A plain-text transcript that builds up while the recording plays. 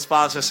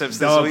sponsorships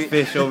this week.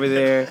 Dogfish over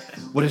there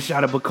with a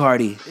shot of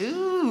Bacardi.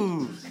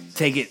 Ooh.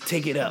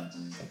 Take it up.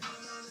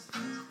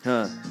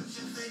 Huh.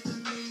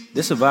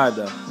 This a vibe,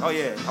 though. Oh,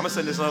 yeah. I'm going to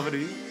send this over to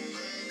you.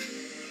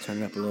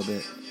 Turn it up a little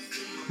bit.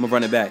 I'm going to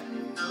run it back.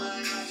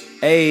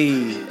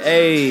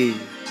 Hey.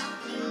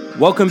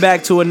 Welcome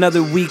back to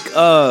another week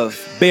of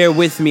Bear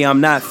With Me,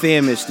 I'm Not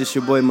Famished. This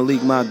your boy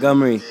Malik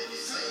Montgomery.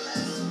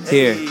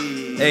 Here.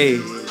 Hey.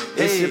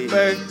 It's your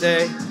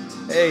birthday.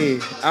 Hey.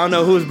 I don't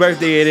know whose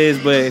birthday it is,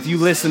 but if you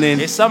listening,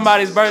 it's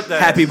somebody's birthday.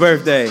 Happy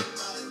birthday.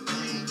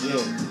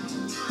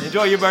 Yeah.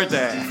 Enjoy your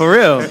birthday. For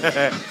real.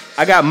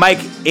 I got Mike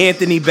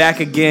Anthony back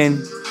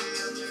again.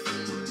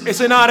 It's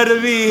an honor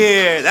to be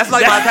here. That's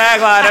like my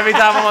tagline every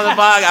time I'm on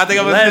the podcast. I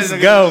think I'm Let's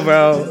go,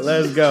 bro.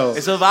 Let's go.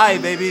 It's a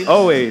vibe, baby.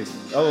 Always.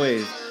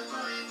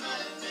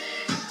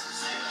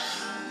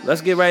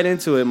 Let's get right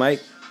into it,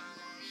 Mike.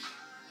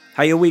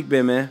 How your week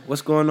been, man?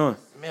 What's going on?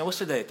 Man, what's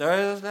today?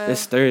 Thursday?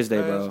 It's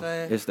Thursday, bro.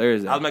 It's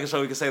Thursday. I was making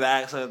sure we could say the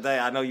accent day.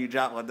 I know you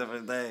drop on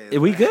different days.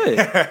 We good.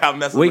 I'm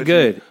messing we with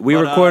good. you. We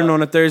recording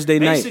on a Thursday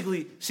night.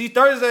 Basically, see,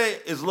 Thursday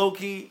is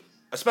low-key,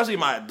 especially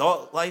my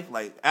adult life,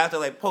 like after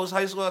like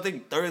post-high school, I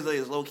think Thursday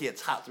is low-key a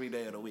top 3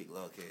 day of the week,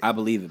 low-key. I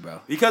believe it, bro.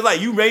 Because like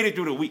you made it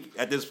through the week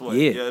at this point.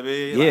 Yeah. You know what I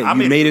mean? Yeah,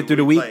 like, you made it through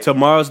the week. Like,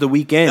 tomorrow's the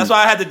weekend. That's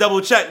why I had to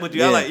double check with you.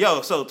 Yeah. I was like,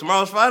 yo, so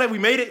tomorrow's Friday, we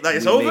made it? Like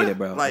it's we over? Made it,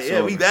 bro. Like, it's yeah,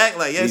 over. we back.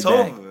 Like, yeah, it's back.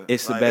 over.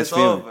 It's the like, best it's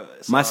feeling. Over.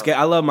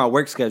 I love my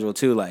work schedule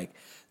too. Like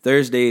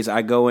Thursdays,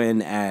 I go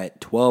in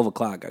at 12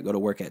 o'clock. I go to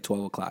work at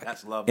 12 o'clock.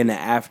 That's lovely. In the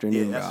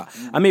afternoon, Yeah,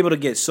 bro. I'm able to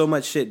get so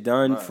much shit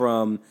done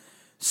from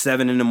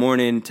 7 in the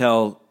morning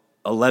till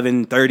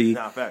 11:30.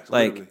 Nah, facts,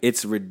 like literally.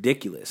 it's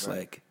ridiculous. Right.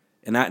 Like,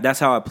 and that's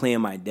how I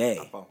plan my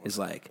day. It's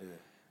like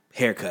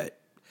haircut,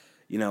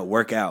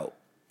 work out,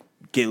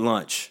 get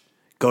lunch,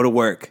 go to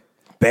work,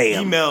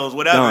 bam, emails,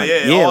 whatever. done.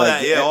 Yeah, all like,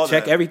 that. Yeah, all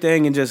check that.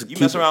 everything and just You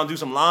keep mess around, do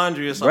some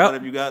laundry or something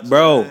if you got to.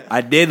 Bro,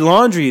 I did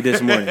laundry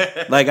this morning.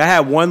 Like I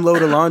had one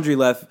load of laundry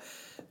left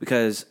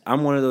because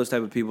I'm one of those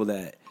type of people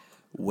that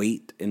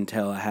wait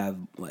until I have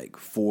like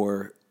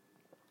 4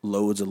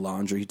 loads of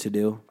laundry to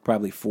do,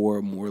 probably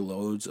 4 more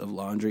loads of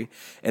laundry,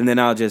 and then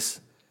I'll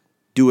just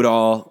do it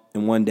all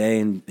in one day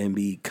and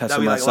be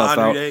cussing myself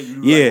out. Day?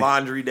 You do like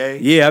laundry day.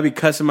 Yeah, I'll be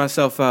cussing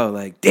myself out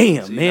like,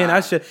 damn, man, I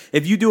should.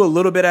 If you do a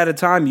little bit at a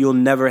time, you'll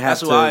never have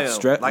to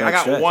stress. Like I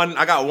got stress.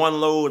 I got one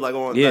load like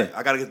on. Yeah. Like,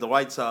 I got to get the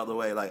whites out of the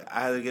way. Like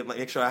I had to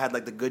make sure I had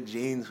like the good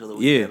jeans for the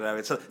weekend.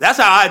 Yeah. So that's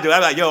how I do it.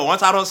 I'm like, yo,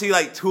 once I don't see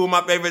like 2 of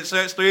my favorite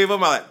shirts, 3 of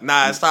them, I'm like,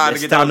 nah, it's time to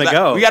get those back.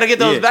 Go. We got to get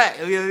those back.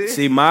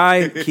 See,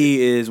 my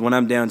key is when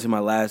I'm down to my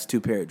last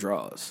 2 pair of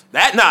drawers.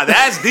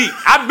 That's deep.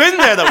 I've been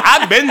there though.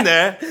 I've been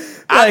there.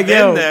 I've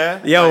been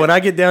there. Yo, when I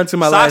get down to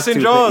my socks last and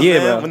 2 drawers, yeah,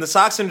 man. bro. When the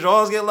socks and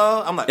drawers get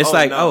low, I'm like,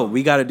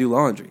 we got to do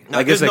laundry. No,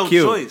 like it's a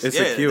cue. Choice. It's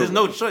a cue. There's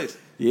no choice.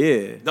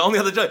 Yeah. The only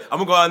other choice, I'm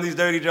gonna go out in these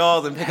dirty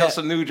drawers and pick up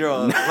some new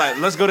drawers. Like,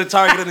 let's go to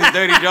Target in these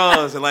dirty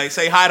drawers and like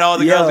say hi to all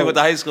the girls we went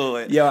to high school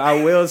with. Yo,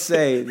 I will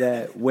say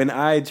that when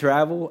I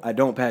travel, I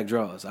don't pack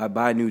drawers. I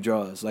buy new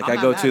drawers. Like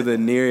I go to the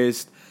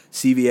nearest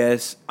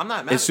CVS. I'm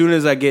not mad. As soon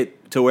as I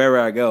get to wherever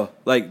I go.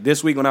 Like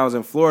this week when I was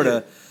in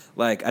Florida,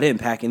 like I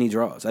didn't pack any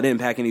drawers. I didn't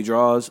pack any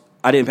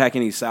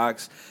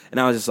socks. And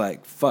I was just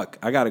like, fuck,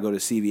 I got to go to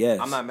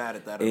CVS. I'm not mad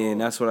at that at all. And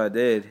that's what I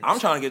did. I'm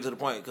trying to get to the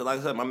point, because like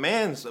I said, my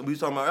man's, we was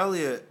talking about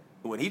earlier,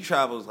 when he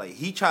travels, like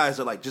he tries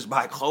to like just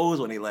buy clothes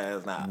when he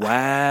lands now.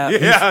 Wow.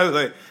 Yeah, I was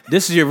like,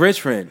 this is your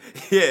rich friend.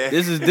 Yeah.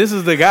 This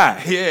is the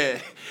guy. Yeah.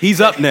 He's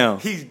up now.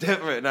 He's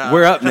different now.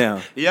 We're up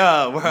now.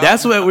 Yeah, we're up.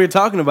 That's what we're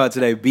talking about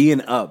today,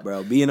 being up,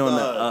 bro. Being on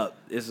the up.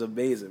 It's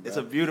amazing, bro. It's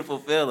a beautiful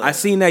feeling. I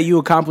seen that you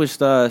accomplished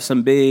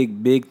some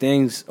big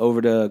things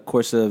over the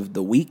course of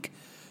the week.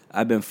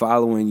 I've been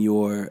following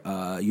your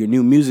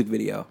new music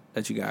video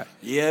that you got.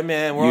 Yeah,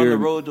 man. We're on the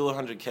road to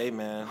 100K,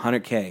 man.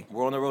 100K.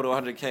 We're on the road to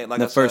 100K. Like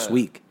the first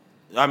week.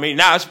 I mean,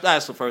 that's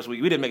the first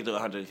week. We didn't make it to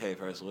 100K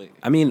first week.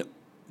 I mean,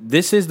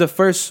 this is the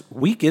first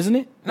week, isn't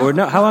it? No, or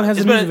no? How long has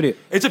the music video?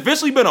 It's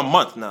officially been a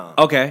month now.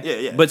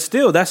 Okay. Yeah. But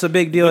still, that's a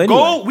big deal. The anyway.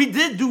 goal, we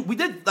did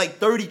like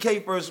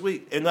 30K first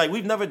week, and like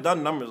we've never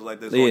done numbers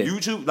like this on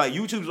YouTube. Like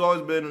YouTube's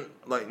always been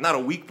like not a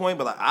weak point,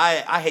 but like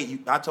I hate you.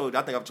 I think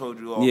I've told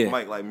you all,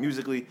 Mike. Like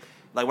musically,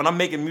 like when I'm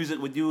making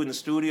music with you in the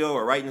studio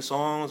or writing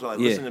songs or like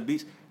listening to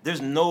beats,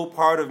 there's no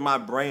part of my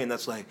brain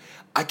that's like,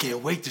 I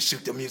can't wait to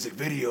shoot the music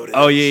video.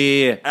 Oh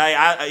yeah.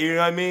 I you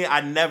know what I mean?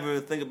 I never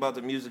think about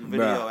the music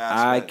video aspect.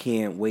 I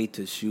can't wait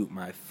to shoot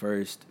my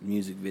first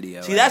music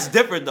video. See, that's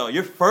different though.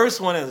 Your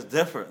first one is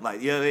different.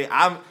 Like, you know what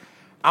I mean?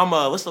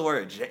 I'm what's the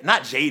word?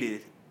 Not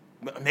jaded.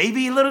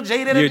 Maybe a little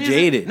jaded. You're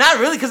jaded. Not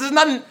really, because it's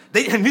nothing.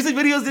 Music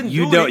videos didn't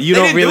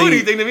do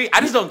anything to me.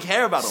 I just don't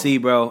care about them. See,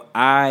 bro,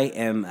 I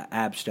am an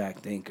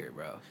abstract thinker,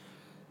 bro.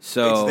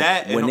 So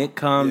when it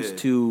comes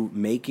to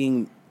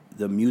making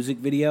the music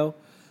video,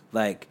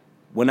 like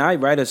when I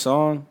write a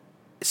song,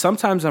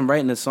 sometimes I'm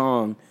writing a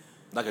song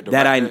like a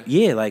that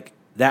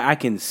that I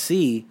can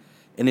see,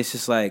 and it's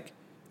just like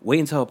wait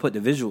until I put the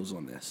visuals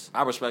on this.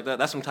 I respect that.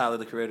 That's some Tyler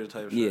the Creator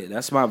type shit. Yeah,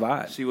 that's my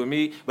vibe. See, with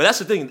me, but that's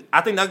the thing.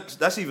 I think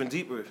that's even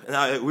deeper.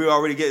 And we're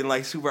already getting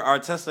like super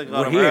artistic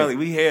on them early.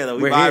 We here though.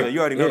 We vibing. You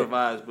already know the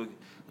vibes, but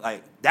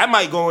like that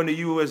might go into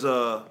you as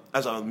a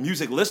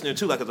music listener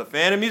too, like as a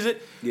fan of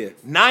music. Yeah.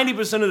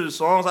 90% of the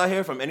songs I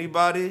hear from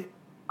anybody,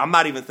 I'm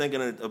not even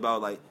thinking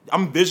about like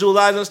I'm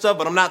visualizing stuff,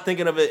 but I'm not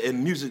thinking of it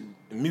in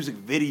music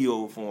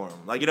video form.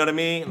 Like, you know what I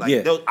mean?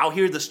 Like I'll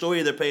hear the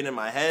story they're painting in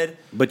my head,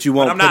 but you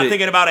won't. But I'm not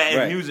thinking about it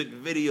in music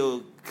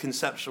video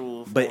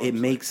conceptual form. But it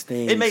makes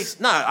things.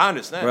 I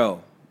understand,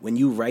 bro. When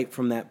you write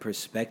from that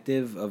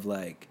perspective of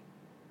like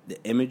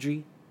the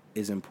imagery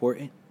is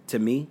important to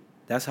me.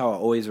 That's how I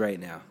always write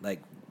now.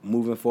 Like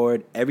moving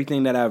forward,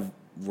 everything that I've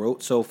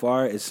wrote so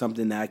far is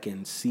something that I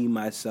can see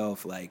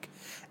myself like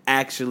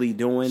actually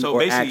doing. So or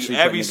basically, actually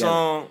every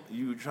song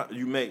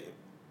you make,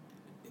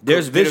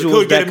 there's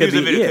visuals that could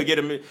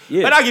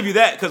be. But I give you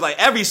that because like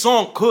every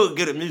song could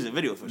get a music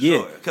video for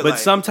sure. But like,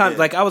 sometimes,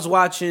 like I was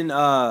watching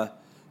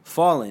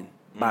 "Fallen"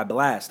 by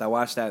Blast. I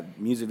watched that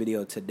music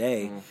video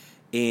today,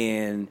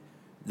 and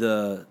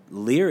the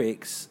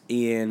lyrics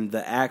and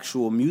the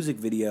actual music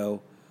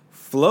video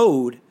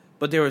flowed,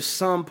 but there were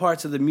some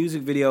parts of the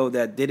music video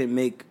that didn't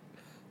make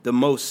the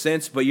most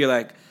sense. But you're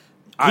like,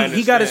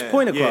 he got his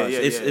point across.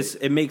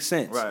 It makes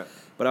sense. Right.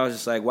 But I was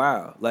just like,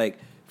 wow. Like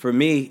for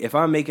me, if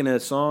I'm making a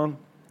song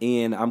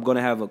and I'm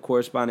gonna have a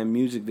corresponding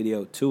music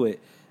video to it,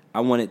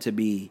 I want it to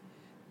be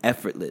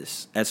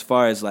effortless. As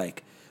far as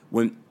like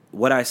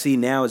what I see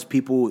now is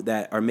people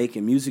that are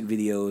making music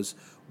videos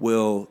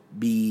will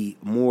be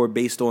more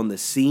based on the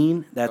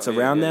scene that's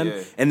around them,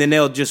 and then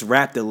they'll just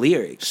rap the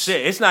lyrics.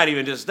 Shit, it's not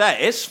even just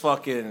that. It's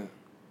fucking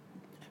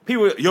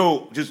people.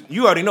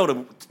 You already know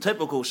the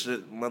typical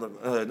shit. Mother,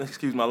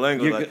 excuse my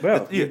language.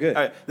 You're good.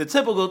 All right, the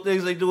typical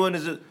things they doing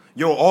is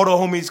all the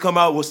homies come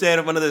out, we'll stand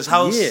in front of this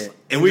house,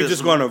 and we're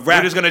just gonna rap.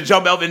 We're just gonna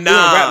jump up and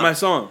down, rap my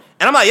song.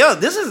 And I'm like,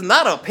 this is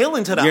not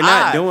appealing to the eye. You're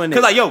not doing it.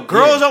 Because like,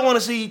 girls don't want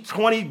to see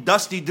 20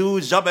 dusty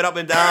dudes jumping up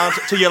and down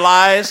to your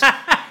lies.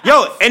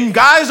 And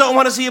guys don't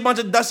want to see a bunch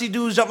of dusty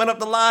dudes jumping up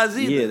the lies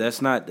either. Yeah,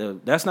 that's not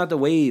the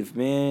wave,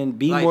 man.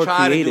 Be like, more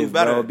creative,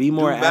 bro. Be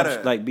more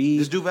better.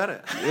 Just do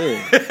better.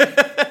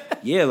 Yeah.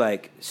 Yeah,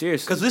 like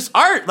seriously. Because this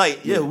art,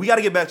 we got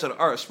to get back to the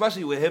art,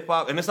 especially with hip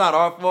hop. And it's not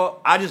our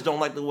fault. I just don't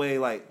like the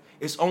way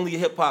it's only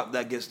hip hop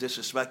that gets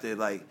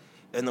disrespected,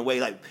 in the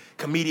way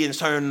comedians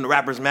turn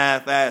rappers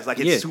mad fast.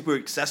 It's super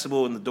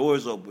accessible and the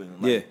doors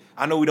open.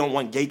 I know we don't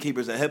want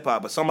gatekeepers in hip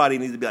hop, but somebody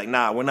needs to be like,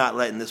 nah, we're not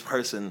letting this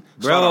person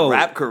start a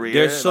rap career.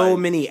 There's so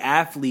many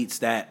athletes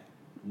that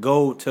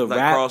go to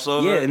rap.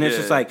 Crossover? Yeah, and it's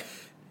just like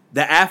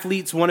the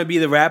athletes want to be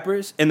the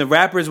rappers and the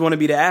rappers want to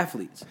be the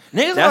athletes.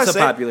 That's a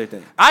popular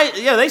thing.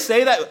 They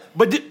say that,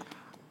 but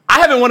I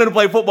haven't wanted to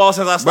play football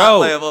since I stopped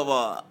playing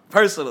football.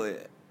 Personally.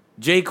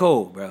 J.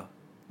 Cole, bro.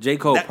 J.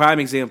 Cole,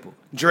 prime example.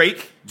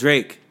 Drake.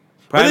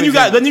 But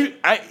then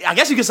I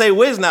guess you could say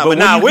Wiz now,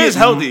 but Wiz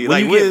healthy.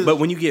 But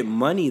when you get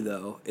money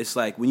though, it's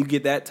like when you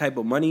get that type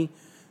of money,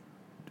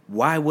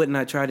 why wouldn't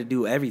I try to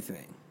do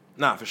everything?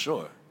 Nah, for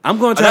sure. I'm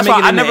going to try to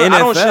make it in the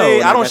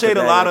NFL. I don't shade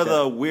a lot of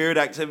the weird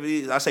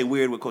activities. I say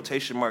weird with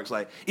quotation marks.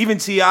 Like even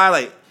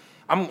T.I.,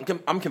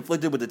 I'm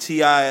conflicted with the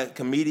T.I.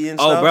 comedian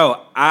stuff. Oh,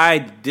 bro,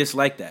 I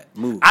dislike that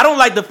move. I don't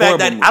like the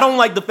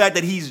fact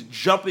that he's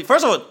jumping.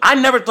 First of all, I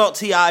never thought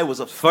T.I. was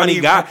a funny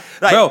guy.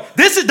 Bro,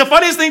 this is the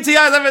funniest thing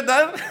T.I.'s ever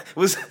done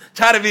was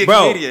try to be a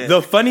comedian.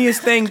 The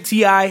funniest thing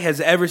T.I. has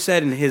ever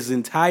said in his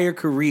entire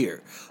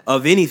career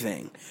of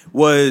anything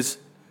was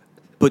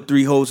put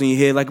 3 holes in your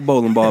head like a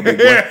bowling ball, big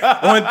boy.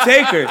 On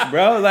Takers,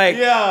 bro.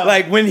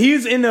 Like when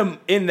he's in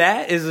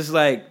that, it's just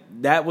like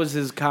that was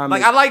his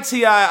comment. I like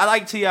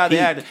T.I. The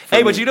actor.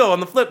 Hey, but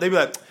on the flip, they be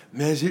like,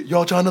 man,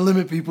 y'all trying to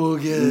limit people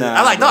again. Nah,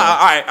 I like, no, all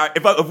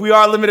right. If we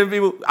are limiting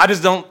people, I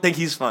just don't think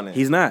he's funny.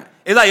 He's not.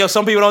 It's like,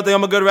 some people don't think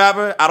I'm a good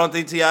rapper. I don't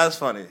think T.I. is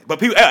funny.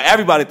 But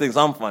everybody thinks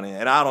I'm funny,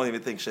 and I don't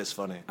even think shit's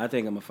funny. I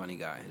think I'm a funny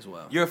guy as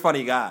well. You're a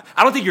funny guy.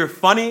 I don't think you're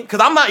funny,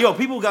 because I'm not,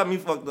 people got me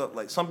fucked up.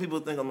 Like, some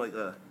people think I'm like,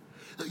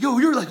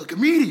 you're like a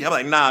comedian. I'm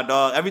like, nah,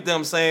 dog. Everything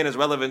I'm saying is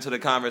relevant to the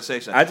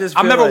conversation.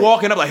 I'm never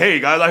walking up like, hey,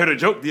 guys, I heard a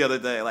joke the other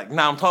day. Like,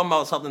 nah, I'm talking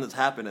about something that's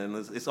happening.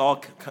 It's all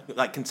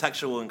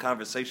contextual in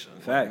conversation.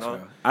 Facts, bro.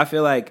 I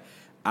feel like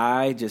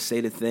I just say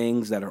the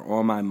things that are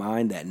on my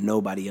mind that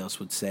nobody else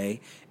would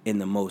say in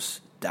the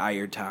most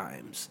dire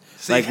times.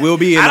 See, we'll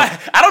be in. I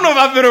don't know if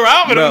I've been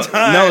around for them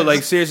times. No,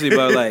 seriously,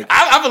 bro.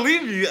 I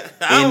believe you.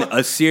 In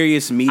a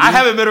serious meeting, I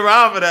haven't been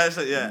around for that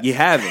shit yet. You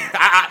haven't.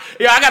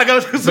 I gotta go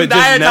through some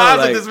dire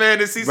times with this man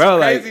to see some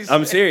crazy shit.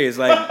 I'm serious.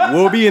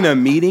 We'll be in a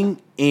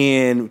meeting,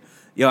 and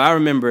I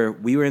remember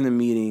we were in the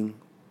meeting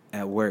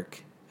at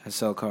work. I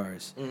sell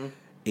cars,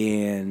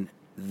 and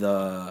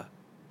the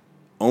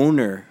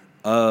owner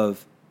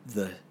of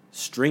the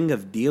string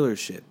of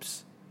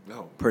dealerships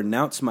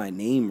pronounced my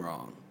name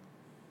wrong.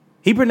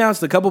 He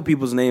pronounced a couple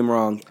people's name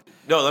wrong.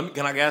 No,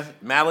 can I guess?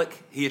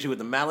 Malik? He hit you with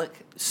the Malik?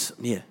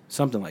 Yeah,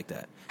 something like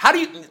that. How do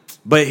you...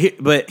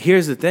 But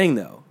here's the thing,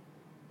 though.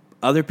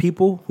 other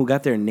people who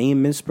got their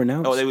name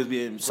mispronounced, they was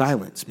being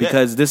silenced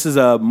because this is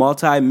a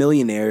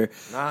multi-millionaire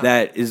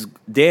that is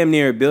damn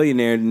near a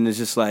billionaire, and it's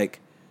just like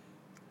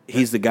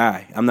he's the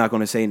guy. I'm not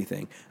going to say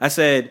anything. I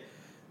said,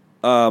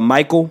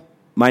 Michael,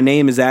 my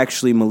name is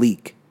actually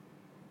Malik.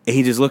 And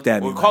he just looked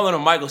at me. We're calling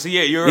him Michael. So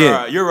you're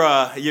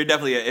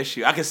definitely an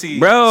issue. I can see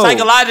bro,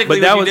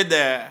 psychologically what you did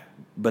there.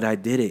 But I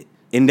did it,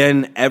 and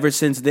then ever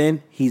since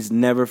then, he's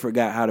never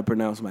forgot how to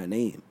pronounce my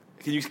name.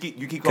 Can you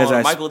keep calling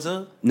him Michael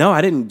too? No,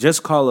 I didn't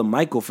just call him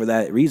Michael for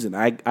that reason.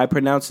 I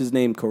pronounced his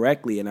name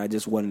correctly, and I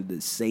just wanted the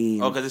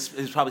same. Oh, because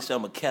it's probably still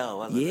Mikkel,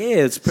 wasn't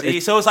it? Yeah,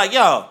 so it's like,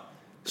 yo,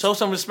 show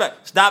some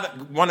respect. Stop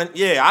it.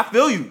 Yeah, I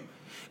feel you.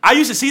 I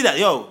used to see that,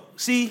 yo.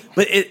 See,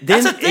 but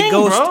that's a thing,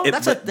 bro.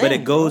 But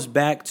it goes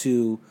back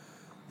to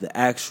the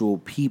actual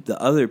the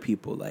other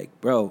people.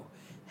 Like, bro,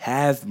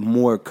 have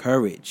more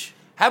courage.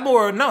 Have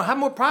more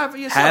pride for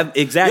yourself.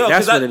 Exactly.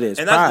 That's what it is.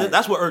 And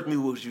that's what irked me.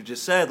 What you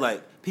just said,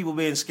 like people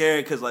being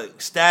scared because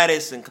like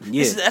status and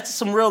that's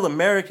some real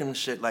American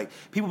shit. Like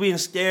people being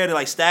scared of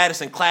like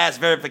status and class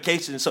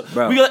verification. So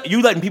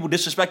you letting people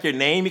disrespect your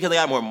name because they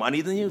got more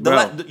money than you.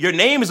 Your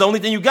name is the only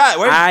thing you got.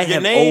 I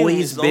have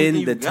always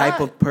been the type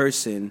of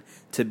person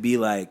to be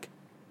like,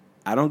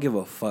 I don't give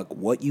a fuck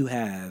what you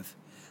have.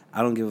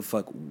 I don't give a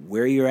fuck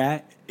where you're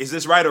at. Is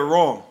this right or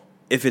wrong?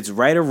 If it's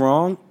right or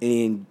wrong,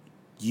 and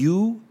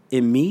you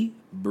and me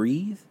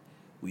breathe,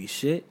 we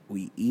shit,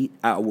 we eat.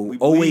 I will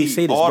always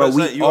say this, bro.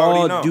 We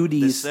all do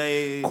these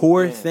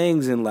core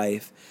things in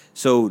life,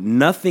 so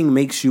nothing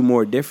makes you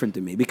more different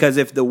than me. Because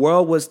if the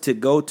world was to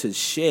go to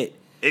shit,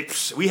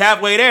 we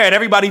halfway there, and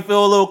everybody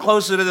feel a little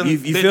closer than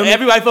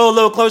everybody feel a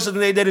little closer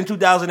than they did in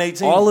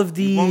 2018. All of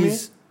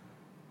these,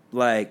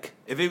 like,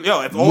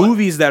 if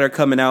movies that are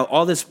coming out,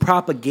 all this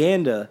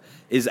propaganda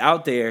is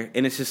out there,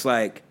 and it's just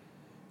like,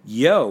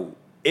 yo,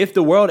 if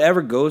the world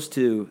ever goes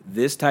to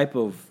this type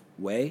of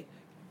way,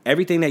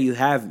 everything that you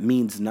have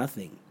means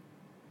nothing.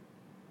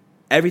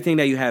 Everything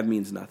that you have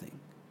means nothing.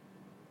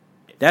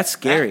 That's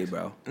scary,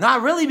 bro.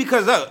 Not really,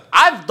 because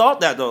I've thought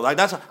that though. Like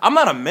I'm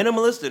not a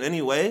minimalist in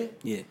any way.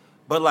 Yeah.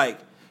 But like,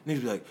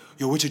 niggas be like,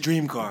 yo, what's your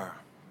dream car?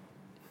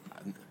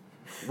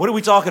 What are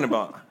we talking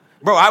about?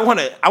 Bro, I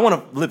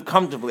wanna live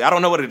comfortably. I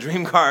don't know what a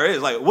dream car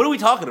is. Like, what are we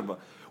talking about?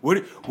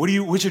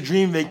 What's your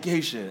dream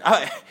vacation?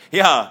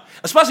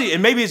 Especially,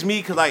 and maybe it's me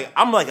because like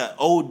I'm like an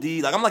OD,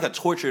 like I'm like a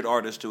tortured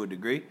artist to a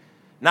degree.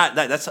 Not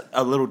that that's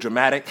a little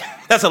dramatic.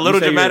 That's a little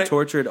dramatic.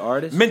 You're a tortured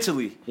artist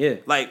mentally. Yeah.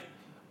 Like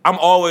I'm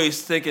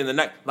always thinking the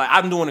next. Like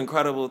I'm doing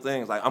incredible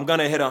things. Like I'm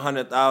gonna hit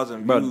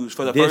 100,000 views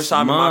for the first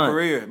time in my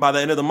career by the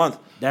end of the month.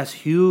 That's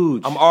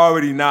huge. I'm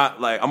already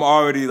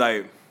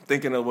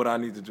thinking of what I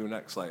need to do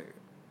next. Like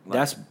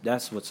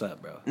that's what's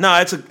up, bro.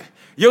 No,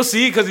 you'll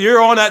see because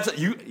you're on that.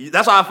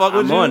 That's why I fuck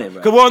with you. I'm on it,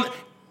 bro. Because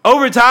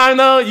over time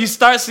though, you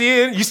start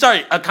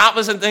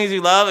accomplishing things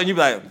you love, and you be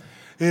like,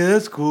 yeah,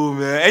 that's cool,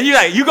 man. And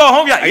you go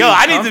home, you're like, yo,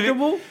 I need to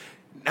be.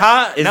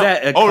 Huh? Is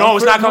that no,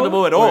 it's not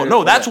comfortable at all.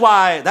 No, that's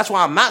why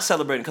I'm not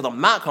celebrating because I'm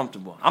not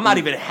comfortable. I'm not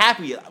even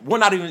happy. We're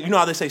not even. You know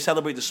how they say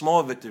celebrate the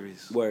small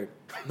victories. Word.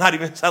 Not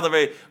even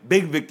celebrate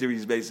big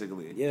victories,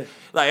 basically. Yeah.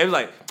 Like it was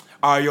like,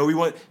 all right, yo, we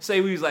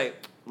was like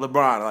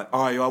LeBron, like,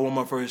 all right, yo, I won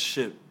my first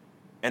ship.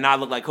 And I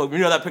look like Kobe.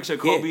 You know that picture of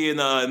Kobe in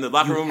the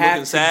locker room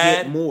looking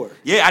sad? Get more.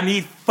 Yeah, I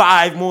need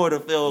 5 more to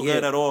feel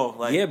good at all.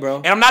 Like, yeah, bro.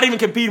 And I'm not even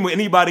competing with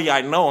anybody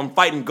I know. I'm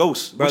fighting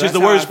ghosts, bro, which is the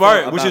worst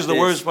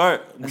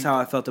part. That's how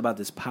I felt about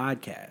this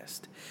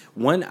podcast.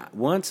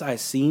 Once I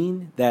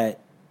seen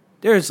that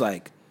there's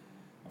like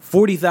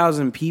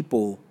 40,000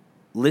 people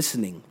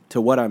listening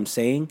to what I'm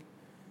saying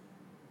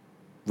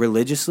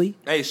religiously.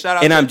 Hey, shout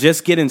out! And I'm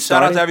just getting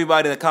started. Shout out to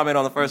everybody that commented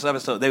on the first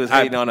episode. They was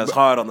hating on us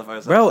hard on the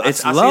first episode. Bro,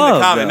 it's love. I seen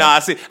the comment. No,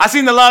 I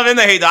seen the love and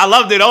the hate. I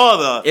loved it all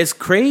though. It's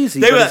crazy.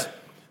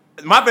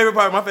 My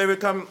favorite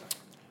comment.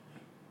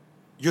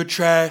 You're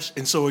trash,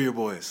 and so are your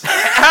boys.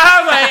 I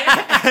was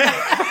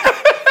like,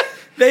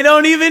 they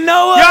don't even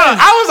know us. Yo,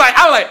 I was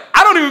like,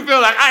 I don't even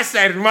feel like I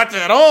said much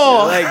at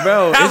all. Like,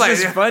 bro,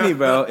 it's just funny,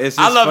 bro. It's just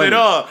I love funny. it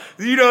all.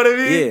 You know what I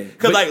mean? Yeah.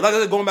 Because like I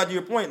said, going back to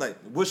your point, like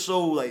we're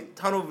so like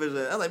tunnel vision.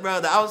 I was like,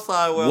 bro, the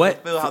outside world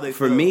feel how they feel.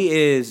 For me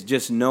is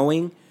just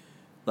knowing,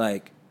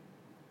 like,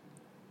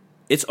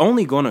 it's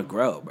only gonna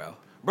grow, bro.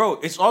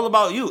 Bro, it's all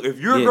about you. If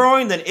you're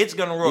growing, then it's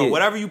gonna grow.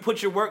 Whatever you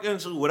put your work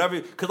into,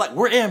 because like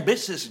we're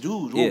ambitious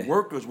dudes, we're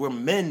workers, we're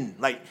men.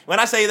 Like when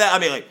I say that, I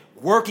mean like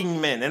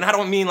working men, and I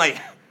don't mean like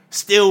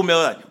still mill.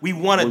 Like, we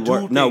want to do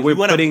things. No, we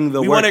want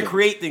to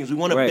create things. We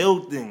want to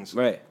build things.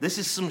 Right. This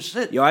is some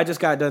shit. Yo, I just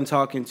got done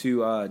talking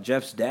to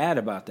Jeff's dad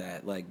about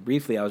that. Like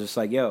briefly, I was just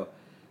like, yo,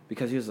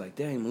 because he was like,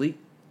 dang, Malik,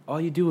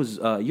 all you do is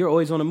you're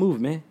always on the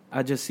move, man.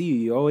 I just see you.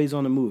 You're always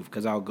on the move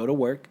because I'll go to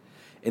work,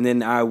 and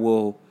then I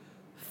will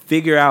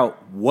figure out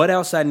what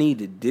else I need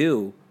to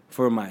do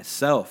for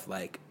myself.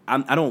 Like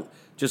I don't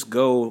just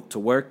go to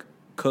work,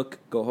 cook,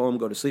 go home,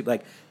 go to sleep.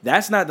 Like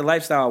that's not the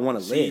lifestyle I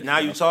want to live. Now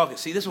you talking.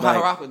 See, this is how I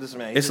rock with this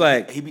man.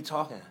 He be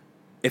talking.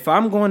 If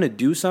I'm going to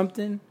do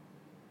something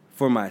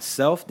for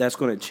myself that's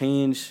going to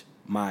change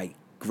my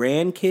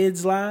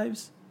grandkids'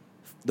 lives,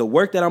 the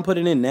work that I'm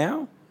putting in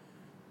now,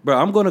 bro,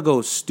 I'm going to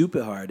go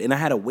stupid hard. And I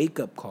had a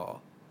wake-up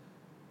call.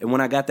 And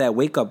when I got that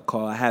wake-up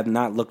call, I have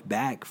not looked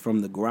back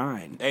from the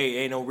grind. Hey,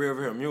 ain't no rear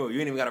view mirror. You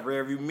ain't even got a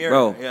rear view mirror.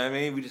 Bro. You know what I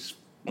mean? We just...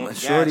 My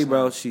shorty,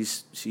 bro,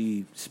 she's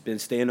been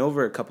staying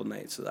over a couple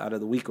nights out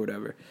of the week or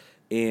whatever.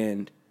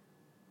 And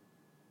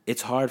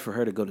it's hard for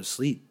her to go to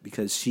sleep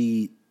because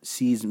she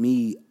sees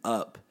me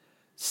up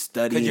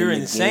studying. Because you're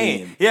insane.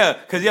 Game. Yeah,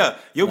 because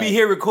you'll be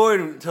here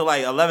recording till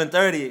like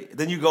 11:30.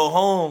 Then you go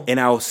home. And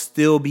I'll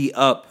still be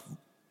up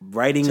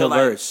writing a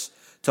verse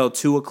till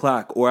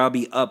 2:00, or I'll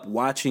be up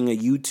watching a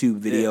YouTube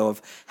video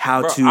of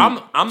how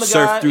to I'm the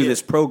surf guy, through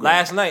this program.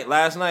 Last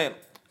night,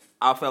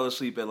 I fell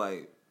asleep at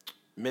like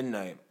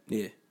midnight.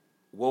 Yeah.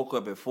 Woke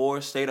up at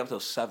 4, stayed up till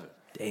 7.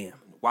 Damn.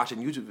 Watching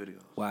YouTube videos.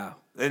 Wow.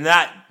 And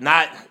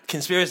not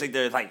conspiracy.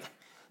 There's like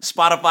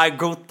Spotify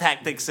growth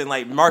tactics and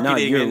like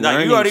marketing. And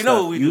like, you already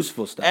know what we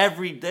useful do stuff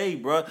every day,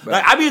 bro.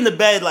 Like I be in the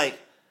bed like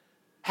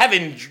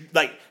having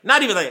like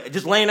not even like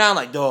just laying down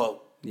like dog.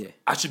 Yeah,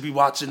 I should be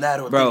watching that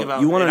or bro, thinking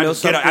about. You want to know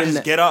something? I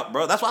just get up,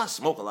 bro. That's why I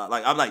smoke a lot.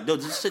 Like I'm like,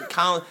 dude, this shit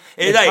count.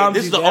 Like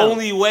this is the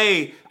only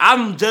way.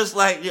 I'm just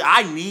like,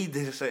 I need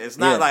this shit. It's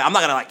not like I'm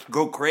not gonna like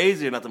go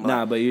crazy or nothing.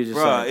 Nah, but you just,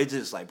 bro, like, it's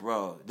just like,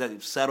 bro,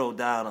 settle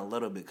down a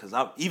little bit because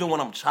even when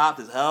I'm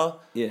chopped as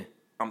hell,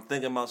 I'm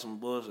thinking about some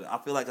bullshit. I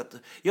feel like I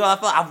feel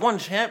like I've won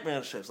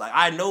championships. Like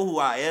I know who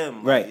I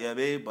am, right? You know what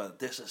I mean? But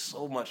this is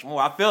so much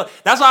more. I feel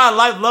that's why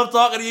I love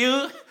talking to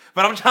you.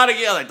 But I'm trying to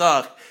get like,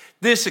 dog.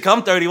 This shit,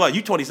 I'm 31.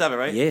 You 27,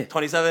 right? Yeah.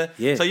 27?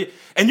 Yeah. So you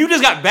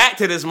just got back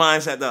to this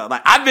mindset, though.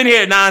 Like, I've been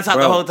here nonstop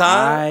the whole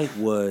time. I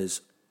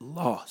was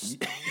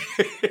lost.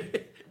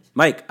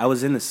 Mike, I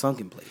was in the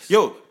sunken place.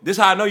 Yo, this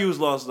is how I know you was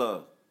lost,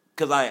 though.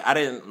 Because I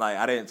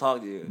didn't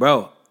talk to you.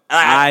 Bro,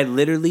 I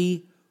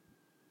literally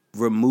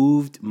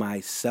removed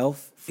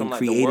myself and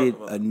created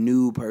a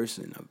new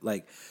person.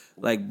 Like,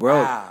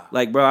 bro, wow.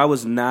 I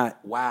was not.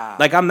 Wow.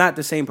 Like, I'm not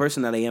the same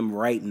person that I am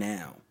right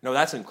now. No,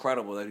 that's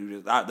incredible that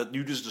you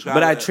just described.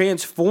 But I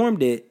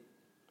transformed it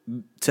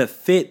to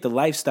fit the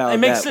lifestyle it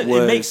makes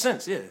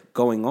sense, yeah.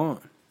 Going on.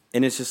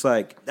 And it's just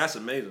like that's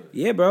amazing.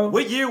 Yeah, bro.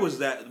 What year was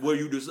that? Where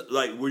you just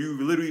like where you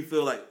literally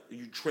feel like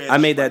you I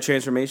made that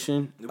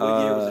transformation.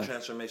 What year was the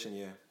transformation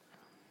year?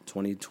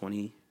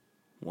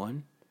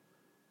 2021.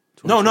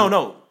 No.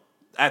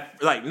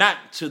 Not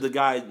to the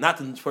guy, not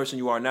to the person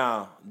you are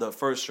now. The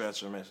first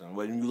transformation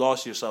when you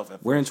lost yourself.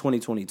 We're in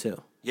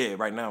 2022. Yeah,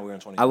 right now we're in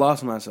 2020. I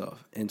lost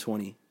myself in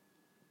 2020.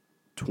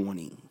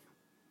 End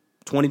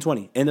of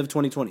 2020. End of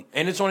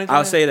 2020?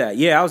 I'll say that.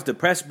 Yeah, I was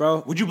depressed,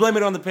 bro. Would you blame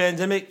it on the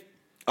pandemic?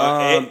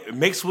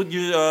 Mixed with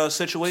your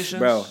situations?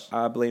 Bro,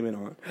 I blame it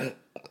on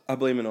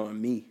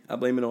me. I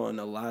blame it on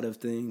a lot of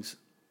things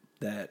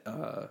that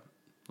I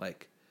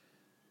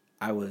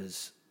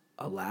was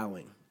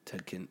allowing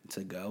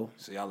to go.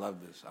 See, I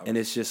love this. And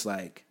it's just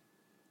like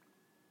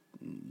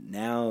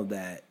now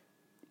that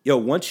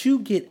once you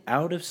get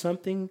out of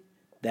something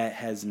that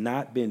has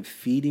not been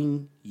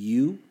feeding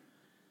you,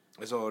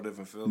 it's all a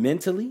different feeling.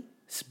 Mentally,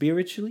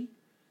 spiritually,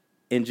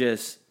 and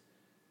just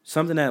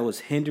something that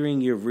was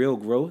hindering your real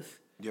growth.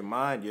 Your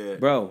mind, yeah.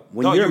 Bro,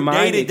 when your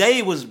mind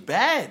day-to-day was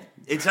bad.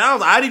 It sounds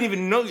like I didn't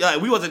even know.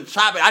 Like, we wasn't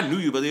shopping. I knew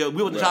you, but we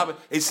wasn't shopping.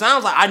 It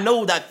sounds like I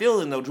know that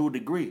feeling, though, to a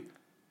degree.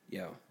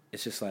 Yo,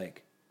 it's just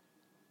like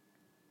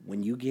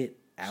when you get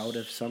out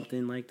of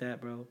something like that,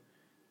 bro.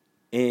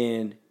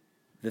 And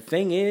the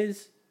thing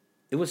is,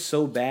 it was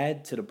so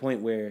bad to the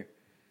point where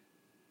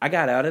I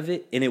got out of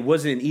it, and it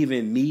wasn't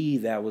even me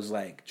that was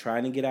like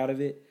trying to get out of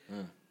it,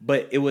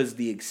 but it was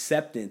the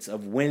acceptance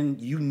of when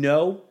you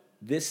know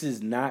this is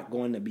not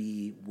going to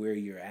be where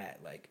you're at.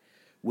 Like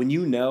when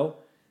you know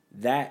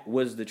that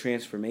was the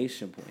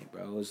transformation point,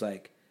 bro. It was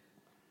like,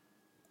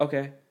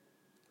 okay,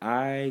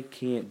 I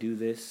can't do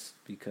this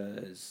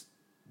because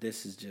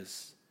this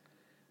is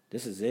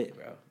it,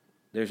 bro.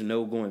 There's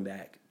no going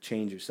back.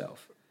 Change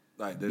yourself.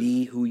 Like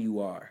be who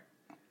you are.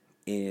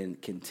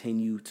 And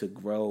continue to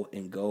grow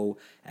and go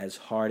as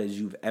hard as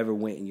you've ever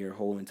went in your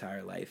whole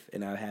entire life.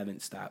 And I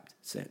haven't stopped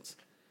since.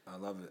 I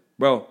love it.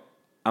 Bro,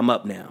 I'm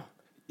up now.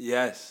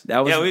 Yes.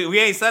 We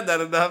ain't said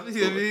that enough.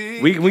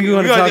 We're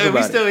going to talk about it.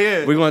 We still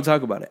here. We're going to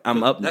talk about it.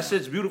 I'm up now. That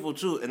shit's beautiful,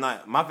 too. And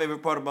like my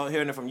favorite part about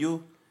hearing it from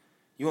you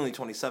only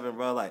 27,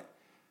 bro. Like,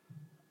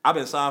 I've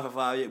been signed for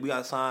 5 years. We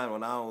got signed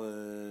when I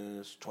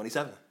was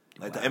 27.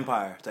 Like, to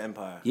Empire.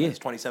 Yeah. It's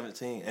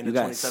 2017. You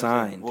got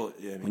signed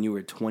when you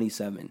were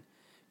 27.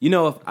 You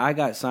know, if I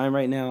got signed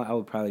right now, I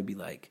would probably be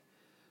like,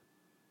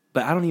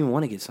 but I don't even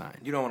want to get signed.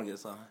 You don't want to get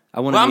signed.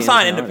 I'm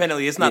signed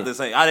independently. It's not the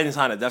same. I didn't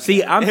sign it. Definitely.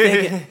 See, I'm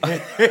thinking,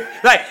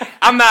 like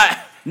I'm not.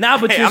 Nah,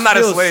 but you're I'm not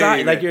still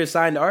signed. Like you're a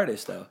signed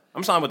artist, though.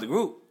 I'm signed with the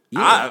group.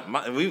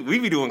 Yeah. We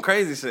be doing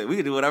crazy shit. We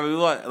can do whatever we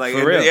want. Like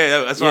for real.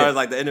 Yeah, as far as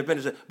like the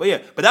independent shit.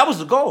 But that was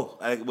the goal.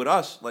 Like with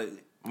us, like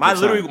my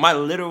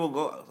literal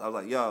goal. I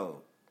was like,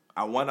 yo,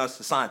 I want us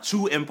to sign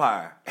to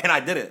Empire, and I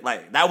did it.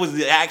 Like that was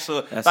the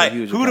actual. That's like a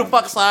huge who the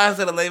fuck signs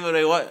to the label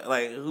they want?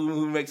 Like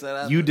who makes that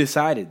happen? You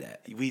decided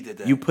that. We did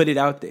that. You put it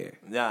out there.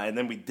 Yeah, and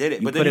then we did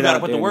it. But then you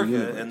gotta put the work in,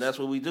 and that's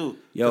what we do.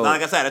 Yo,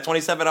 like I said, at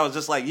 27, I was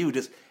just like you,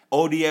 just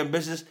OD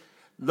ambitious.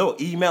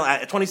 Look, email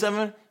at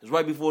 27 is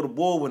right before the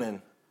ball went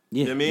in. Yeah,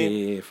 you know what I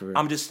mean? Yeah, for real.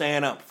 I'm just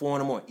staying up 4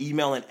 a.m,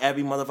 emailing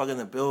every motherfucker in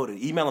the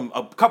building, emailing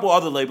a couple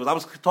other labels. I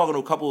was talking to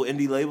a couple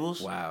indie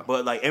labels. Wow.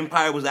 But like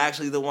Empire was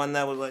actually the one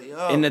that was like,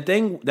 yo. And the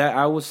thing that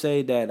I would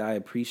say that I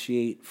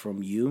appreciate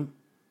from you,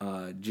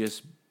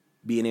 just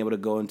being able to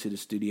go into the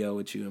studio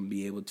with you and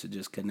be able to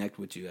just connect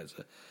with you as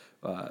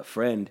a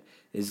friend,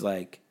 is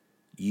like,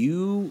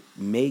 you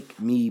make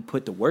me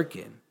put the work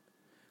in.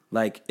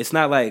 Like, it's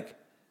not like,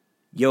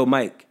 yo,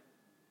 Mike,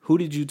 who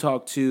did you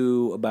talk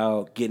to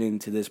about getting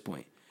to this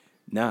point?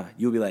 Nah,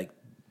 you'll be like,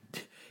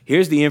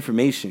 here's the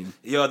information.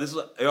 Yo, this is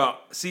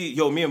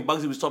me and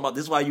Bugsy was talking about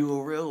this. Is why you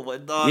were real,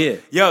 but dog. Yeah.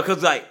 Yo,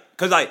 cause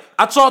I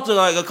talked to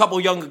like a couple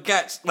younger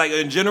cats, like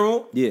in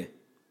general. Yeah.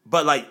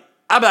 But like,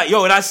 I be like,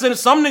 yo, and I send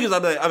some niggas. I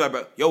be like,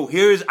 bro, yo,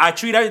 I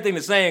treat everything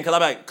the same. Cause I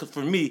be like, cause for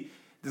me,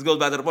 this goes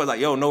back to the point. Like,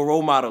 yo, no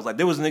role models. Like,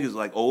 there was niggas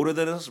like older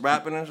than us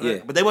rapping and shit.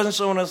 Yeah. But they wasn't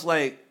showing us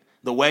like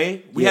the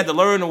way. We had to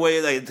learn the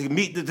way, like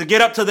to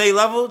get up to their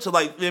level. To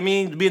like, you know what I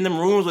mean, to be in them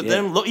rooms with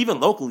them, even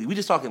locally. We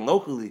just talking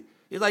locally.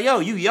 It's like, yo,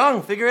 you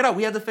young, figure it out.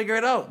 We had to figure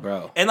it out.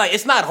 Bro. And like,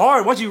 it's not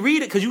hard once you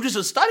read it, because you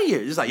just study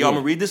it. It's like, yo, I'm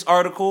going to read this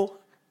article,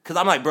 because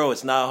I'm like, bro,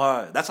 it's not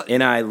hard. That's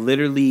and I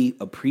literally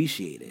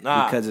appreciate it,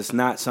 because it's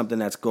not something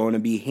that's going to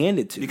be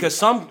handed to you. Because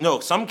some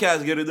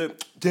cats get it there,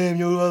 damn,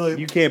 yo, like,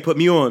 you can't put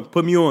me on.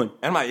 And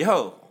I'm like,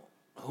 yo,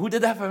 who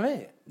did that for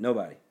me?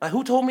 Nobody. Like,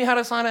 who told me how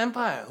to sign an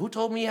empire? Who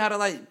told me how to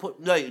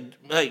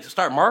like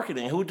start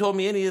marketing? Who told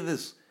me any of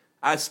this?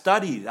 I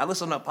studied. I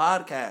listened to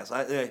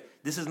podcasts.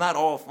 This is not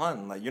all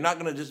fun. Like, you're not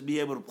gonna just be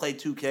able to play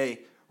 2K,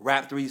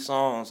 rap 3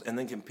 songs, and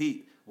then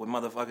compete with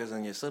motherfuckers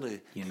in your city.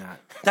 You're not.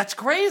 That's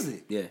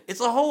crazy. Yeah. It's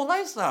a whole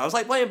lifestyle. It's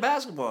like playing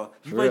basketball.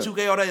 You play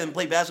 2K all day and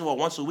play basketball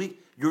once a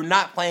week. You're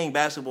not playing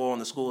basketball on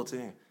the school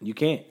team. You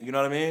can't. You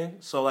know what I mean?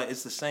 So like,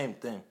 it's the same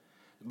thing.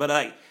 But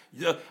like,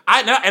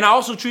 I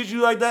also treat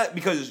you like that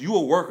because you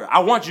a worker. I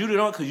want you to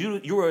know, because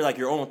you were like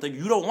your own thing.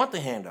 You don't want the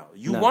handout.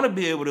 You want to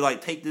be able to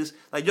like take this,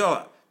 like,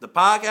 yo, the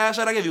podcast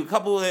shit, I gave you a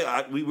couple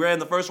we ran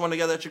the first one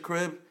together at your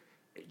crib.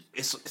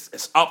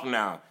 It's up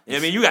now. I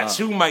mean, you got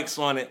 2 mics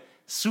on it,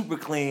 super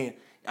clean.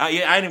 I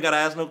ain't even gotta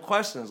ask no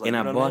questions. Like, and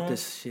I bought I mean?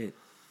 this shit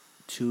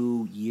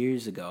 2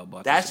 years ago.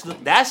 That's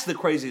the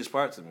craziest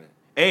part to me.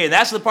 Hey,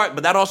 that's the part,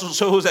 but that also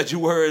shows that you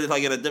were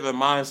like in a different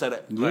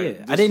mindset.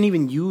 Like, I didn't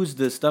even use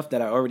the stuff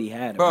that I already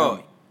had.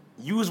 Bro,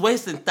 you was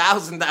wasting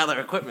 $1,000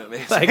 equipment,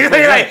 man.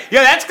 Yeah,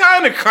 that's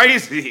kind of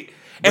crazy.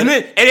 And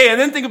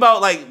then think about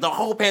like the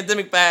whole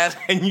pandemic passed,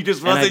 and you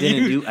just wasn't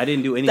using. I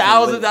didn't do anything.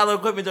 $1,000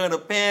 equipment during the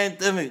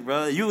pandemic,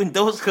 bro. You and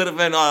those could have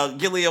been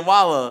Gilly and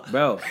Walla,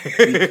 bro. We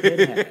could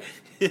have.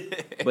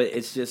 But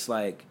it's just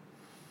like,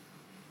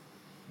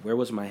 where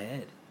was my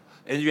head?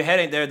 And your head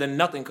ain't there, then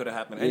nothing could have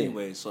happened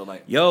anyway. So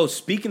like, yo,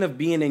 speaking of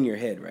being in your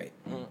head, right?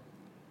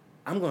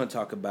 I'm going to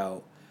talk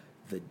about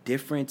the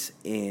difference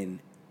in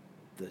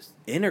the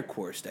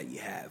intercourse that you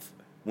have.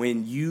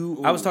 When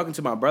you, I was talking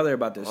to my brother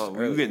about this. Oh,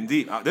 you getting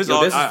deep. This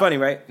is funny,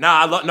 right?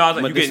 I was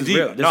like, you getting deep.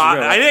 Real. It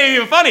ain't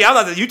even funny. I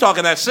was like, you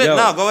talking that shit.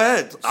 No, go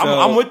ahead.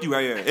 I'm with you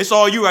right here. It's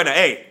all you right now.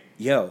 Hey.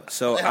 Yo,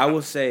 so I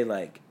will say,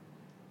 like,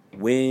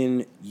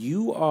 when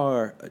you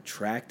are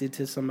attracted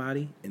to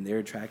somebody and they're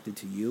attracted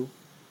to you,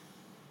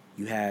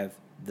 you have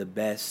the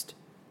best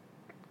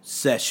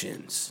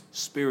sessions.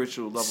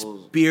 Spiritual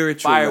levels.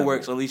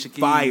 Fireworks, Alicia Keys.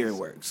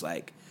 Fireworks,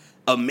 like,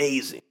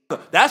 amazing.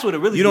 That's what it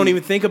really. You don't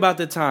even think about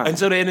the time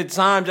until the end of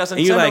time. Justin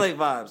Timberlake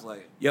vibes,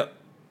 like, yo,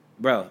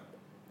 bro.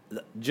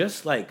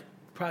 Just like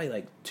probably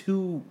like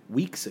 2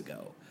 weeks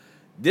ago,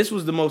 this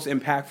was the most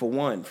impactful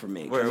one for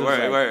me.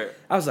 Word.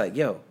 I was like,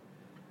 yo,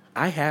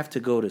 I have to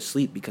go to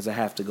sleep because I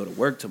have to go to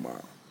work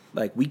tomorrow.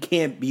 Like, we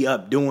can't be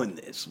up doing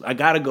this. I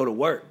gotta go to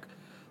work.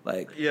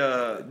 Like,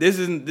 yeah, this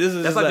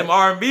is that's like them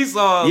R&B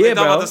songs. Yeah,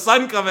 bro. About the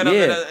sun coming up.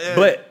 Yeah,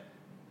 but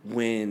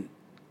when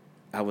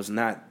I was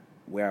not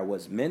where I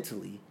was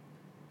mentally,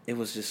 it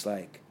was just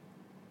like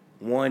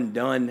one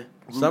done.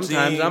 Routine.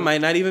 Sometimes I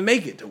might not even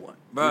make it to one.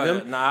 Bro,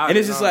 you know? And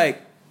it's just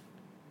like,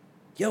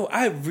 yo,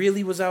 I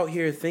really was out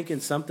here thinking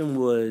something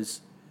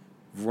was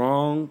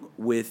wrong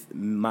with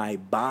my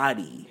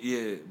body.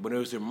 Yeah, but it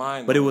was your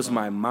mind. But it was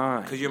my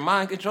mind. Because your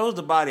mind controls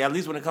the body, at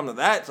least when it comes to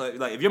that. So,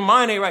 like, if your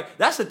mind ain't right,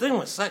 that's the thing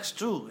with sex,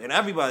 too. And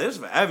everybody, this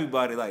is for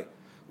everybody. Like,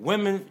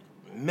 women,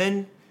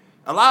 men,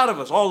 a lot of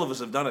us, all of us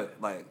have done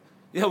it. Like,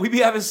 yeah, we be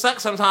having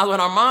sex sometimes when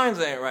our minds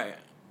ain't right.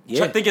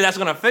 Yeah. Thinking that's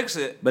gonna fix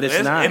it, but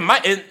it's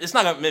not. It's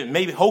not gonna.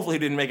 Maybe, hopefully, it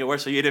didn't make it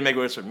worse. So you didn't make it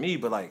worse for me,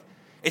 but like,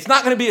 it's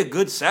not gonna be a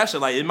good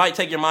session. Like, it might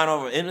take your mind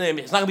over.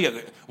 It's not gonna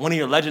be one of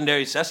your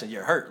legendary sessions.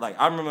 You're hurt. Like,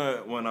 I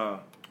remember when I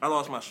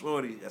lost my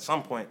shorty at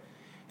some point,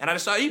 and I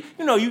decided,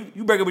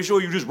 you break up with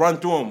shorty, you just run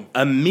through them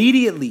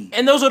immediately.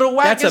 And those are the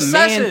wackest sessions.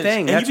 That's a man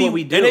thing. That's what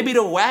we do. And they be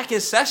the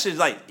wackest sessions.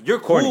 Like, you're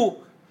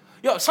cool.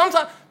 Yo,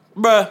 sometimes.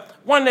 Bruh,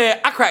 one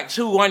day, I cracked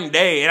 2 one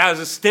day, and I was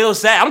just still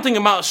sad. I'm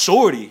thinking about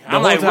shorty.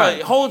 I'm like,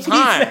 the whole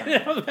time.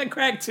 I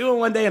cracked 2 in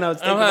one day, and I was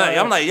thinking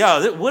I'm like,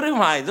 yo, what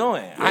am I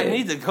doing? Yeah. I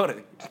need to go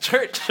to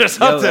church or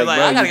something. Yo, like,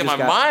 bro, I gotta get my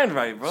mind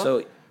right, bro.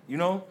 So,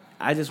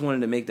 I just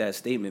wanted to make that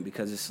statement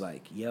because it's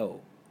like,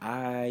 yo,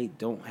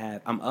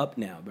 I'm up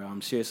now, bro.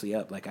 I'm seriously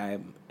up. Like,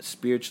 I'm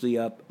spiritually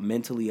up,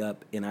 mentally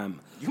up, and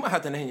You might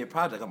have to name your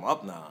project, I'm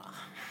up now.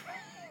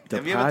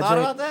 Have you ever thought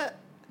about that?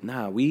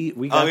 Nah, we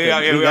got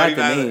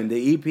the name.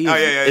 The EP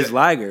is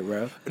Liger,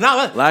 bro.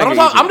 Nah,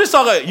 I'm just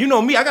talking. You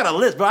know me. I got a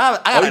list, bro.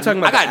 I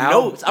got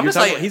notes. I'm just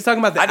like he's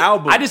talking about the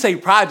album. I just say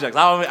projects.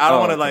 I don't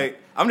want to like.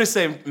 I'm just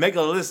saying make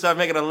a list. Start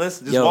making a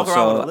list. Just walk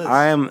around with a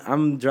list.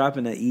 I'm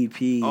dropping an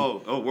EP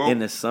in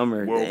the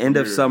summer, the end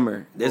of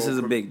summer. This is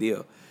a big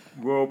deal.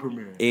 World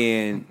premiere.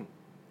 And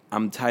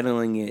I'm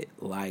titling it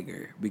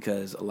Liger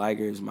because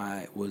Liger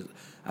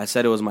I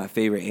said it was my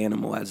favorite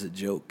animal as a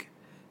joke.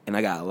 And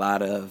I got a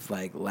lot of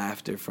like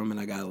laughter from it.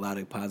 I got a lot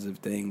of positive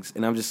things.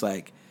 And I'm just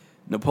like,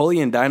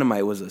 Napoleon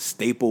Dynamite was a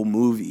staple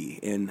movie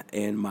in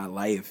my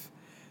life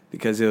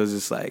because it was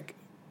just like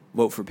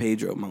vote for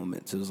Pedro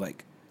moments. It was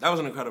like that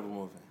was an incredible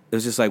movie. It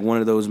was just like one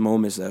of those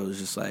moments that was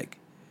just like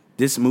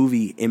this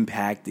movie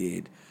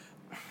impacted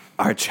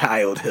our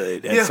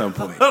childhood at some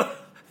point.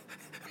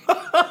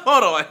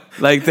 Hold on.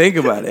 Like, think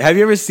about it. Have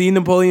you ever seen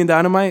Napoleon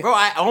Dynamite? Bro,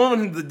 I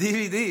own the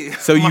DVD.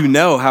 So you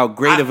know how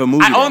great of a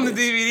movie I own the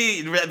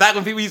DVD. Back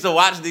when people used to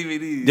watch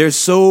DVDs. There's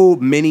so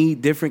many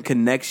different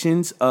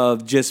connections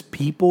of just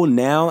people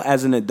now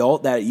as an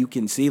adult that you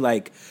can see.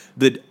 Like,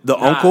 the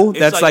uncle,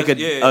 that's like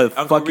a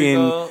fucking...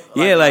 Rico,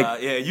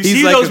 you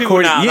see like those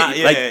people now.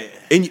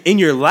 In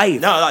your life.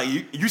 No, like,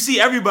 you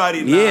see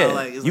everybody now. Yeah,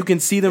 like, you can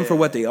see them for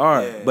what they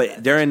are.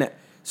 But during that...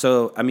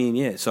 So, I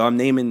mean, so I'm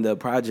naming the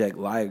project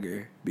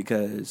Liger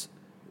because,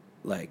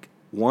 like,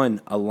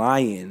 a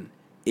lion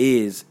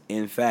is,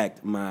 in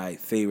fact, my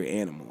favorite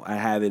animal. I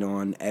have it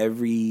on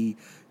every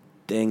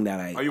thing that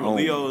I own. Are you a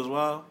Leo as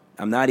well?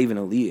 I'm not even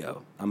a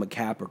Leo. I'm a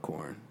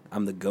Capricorn.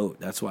 I'm the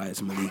GOAT. That's why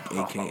it's Malik,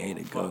 a.k.a.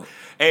 the GOAT.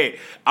 Hey,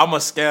 I'm a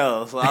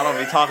scale, so I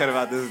don't be talking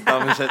about this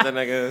dumb shit that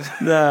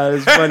niggas... Nah,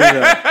 it's funny,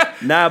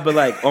 though. Nah, but,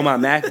 like, on my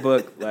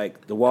MacBook,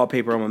 like, the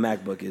wallpaper on my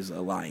MacBook is a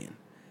lion.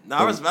 No,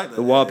 I respect that.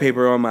 The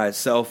wallpaper on my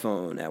cell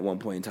phone at one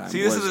point in time.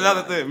 See, this is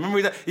another thing.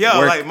 Remember that?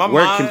 Like my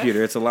work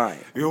computer, it's a lion.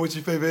 Yo, what's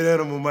your favorite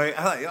animal, mate?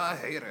 I'm like, I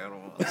hate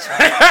animals.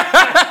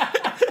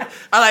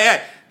 I like,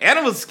 hey,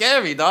 animals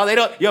scary, dog. They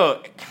don't.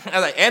 I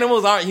like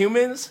animals aren't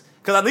humans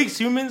because at least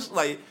humans,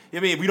 like,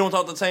 we don't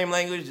talk the same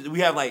language. We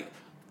have like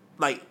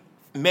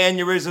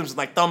mannerisms,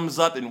 like thumbs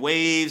up and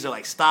waves, or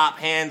like stop,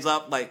 hands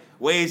up, like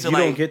waves. You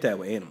don't get that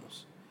with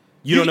animals.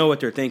 You don't know what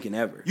they're thinking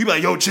ever. You be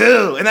like, yo,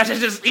 chill. And that shit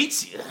just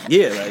eats you.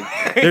 Yeah,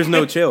 like, there's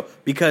no chill.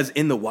 Because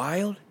in the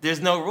wild... There's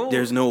no rules.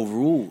 There's no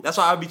rules. That's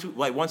why I'll be,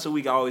 like, once a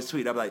week I always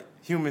tweet. I'll be like,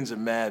 humans are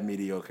mad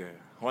mediocre.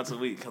 Once a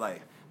week.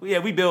 Like,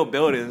 we build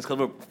buildings because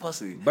we're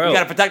pussy. Bro, we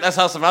got to protect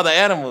ourselves from other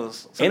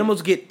animals. So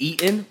animals get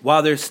eaten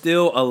while they're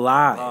still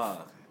alive.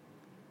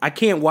 I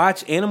can't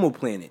watch Animal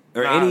Planet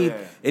or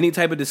any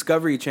type of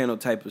Discovery Channel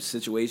type of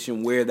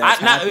situation where that's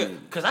happening.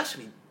 Because that should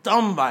be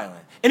dumb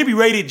violent. And it'd be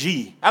rated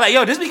G. I'm like,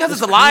 yo, just because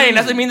it's a lion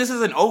doesn't mean this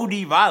is an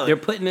OD violent. They're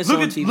putting this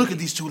on TV. Look at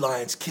these two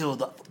lions kill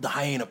the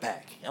hyena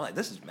pack. I'm like,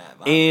 this is mad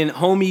violent. And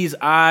homie's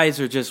eyes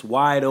are just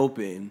wide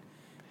open.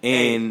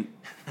 And,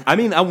 I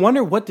mean, I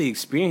wonder what the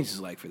experience is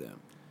like for them.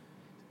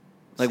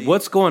 Like,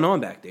 what's going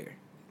on back there?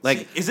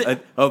 Like, is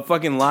it a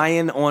fucking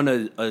lion on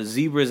a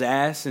zebra's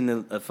ass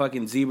and a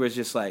fucking zebra's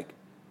just like...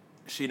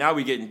 See, now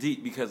we getting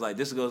deep because like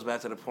this goes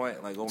back to the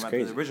point, like going back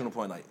to the original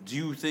point. Like, do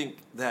you think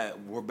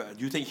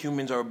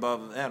humans are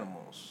above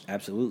animals?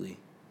 Absolutely,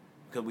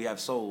 because we have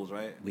souls,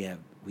 right?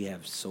 We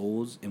have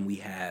souls and we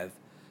have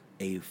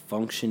a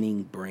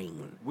functioning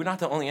brain. We're not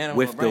the only animal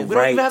with brains. We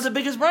don't even have the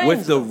biggest brains.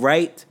 With the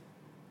right,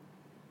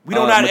 we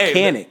don't have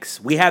mechanics.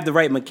 We have the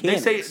right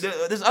mechanics. They say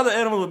there's other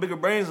animals with bigger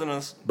brains than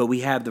us, but we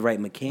have the right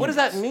mechanics. What does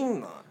that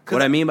mean?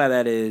 What I mean by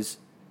that is,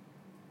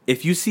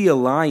 if you see a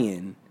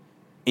lion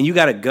and you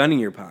got a gun in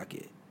your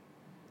pocket,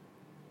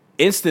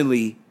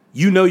 instantly,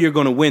 you know you're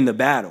going to win the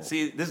battle.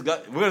 See, we're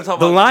going to talk about...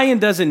 The lion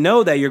doesn't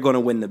know that you're going to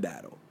win the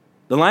battle.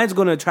 The lion's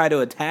going to try to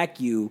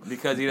attack you...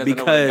 Because he doesn't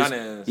know what the gun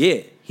is.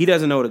 Yeah, he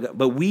doesn't know what the gun...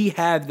 But we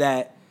have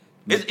that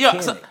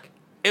mechanic.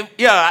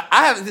 I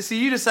have...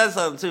 See, you just said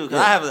something, too.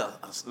 Because I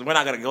have... We're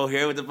not going to go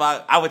here with the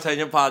podcast. I would turn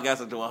your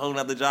podcast into a whole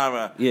nother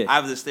genre. Yeah. I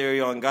have this theory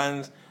on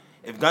guns.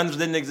 If guns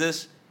didn't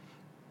exist,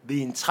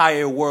 the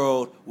entire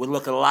world would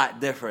look a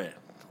lot different.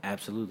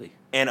 Absolutely.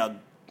 And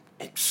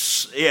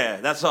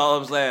that's all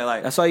I'm saying.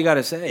 Like, that's all you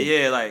gotta say.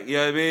 Yeah, like, you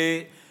know what I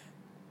mean?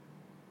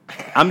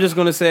 I'm just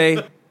gonna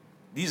say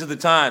these are the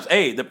times.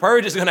 Hey, the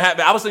purge is gonna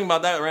happen. I was thinking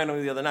about that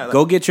randomly the other night. Like,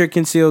 go get your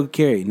concealed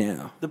carry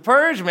now. The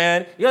purge,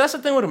 man. Yo, that's the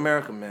thing with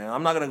America, man.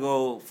 I'm not gonna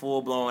go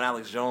full blown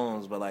Alex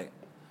Jones, but like,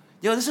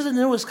 yo, this is the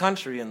newest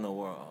country in the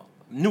world.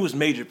 Newest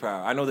major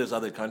power. I know there's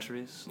other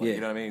countries, like, you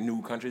know what I mean,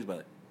 new countries,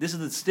 but this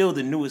is still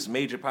the newest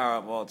major power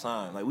of all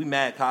time. Like, we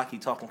mad cocky,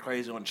 talking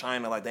crazy on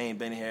China like they ain't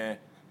been here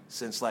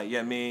since, like, you know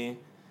what I mean?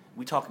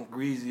 We talking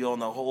greasy on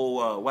the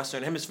whole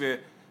Western Hemisphere.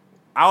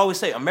 I always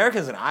say,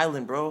 America's an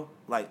island, bro.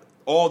 Like,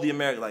 all the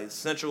America, like,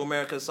 Central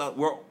America, South,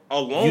 we're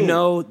alone. You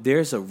know,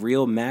 there's a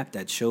real map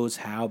that shows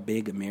how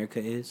big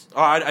America is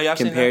I've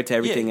compared to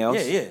everything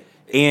else. Yeah.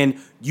 And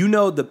you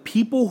know, the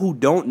people who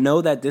don't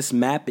know that this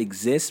map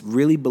exists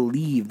really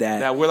believe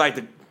that we're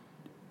like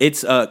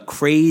it's a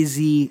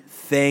crazy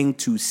thing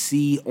to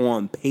see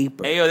on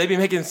paper. Hey, yo, they be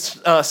making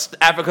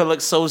Africa look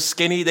so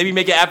skinny. They be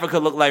making Africa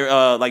look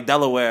like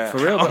Delaware. For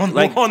real,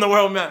 on the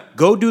world map.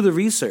 Go do the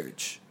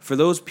research. For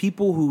those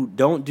people who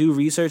don't do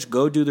research,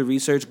 go do the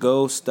research.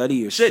 Go study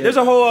your shit. There's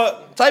a whole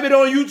type it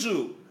on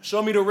YouTube.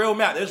 Show me the real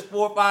map. There's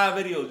 4 or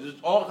 5 videos.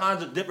 There's all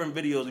kinds of different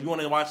videos. If you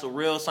want to watch the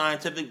real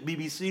scientific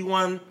BBC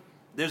one,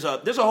 there's a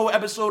whole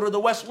episode of the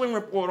West Wing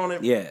Report on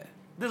it. Yeah.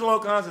 There's all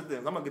kinds of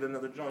things. I'm gonna get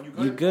another joint.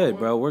 You good,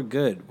 bro? We're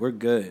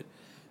good.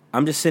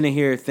 I'm just sitting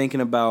here thinking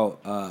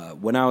about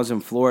when I was in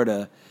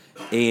Florida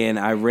and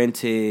I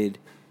rented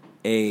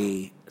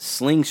a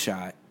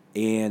slingshot,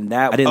 and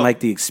that I didn't like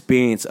the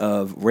experience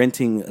of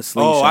renting a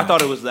slingshot. Oh, I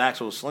thought it was the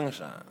actual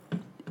slingshot.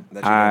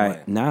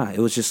 Nah, it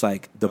was just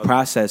like the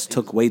process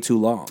took way too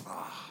long,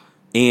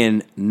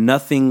 and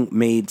nothing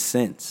made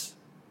sense.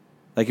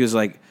 Like it was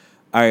like,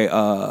 all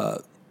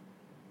right,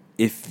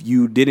 if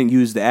you didn't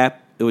use the app,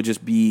 it would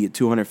just be a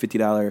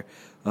 $250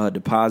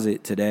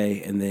 deposit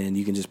today, and then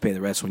you can just pay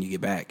the rest when you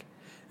get back.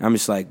 And I'm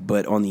just like,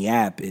 but on the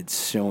app,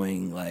 it's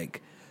showing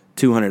like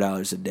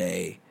 $200 a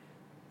day,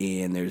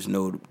 and there's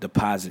no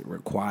deposit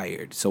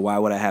required. So why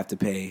would I have to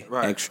pay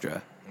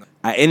extra?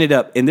 I ended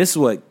up, and this is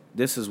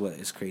what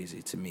is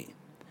crazy to me.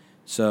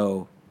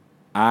 So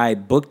I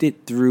booked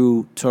it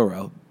through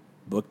Turo,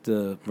 booked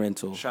the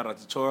rental. Shout out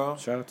to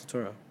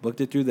Turo. Booked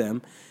it through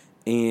them,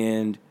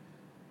 and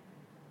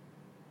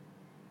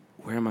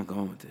where am I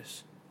going with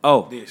this?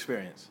 Oh. The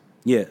experience.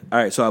 Yeah. All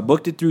right. So I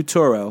booked it through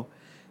Turo,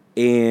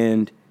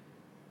 and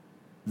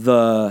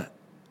the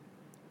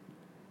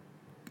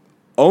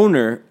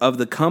owner of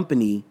the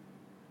company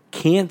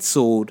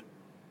canceled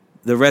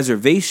the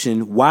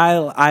reservation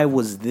while I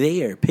was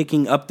there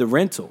picking up the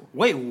rental.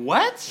 Wait,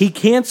 what? He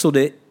canceled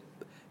it,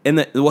 and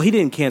he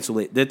didn't cancel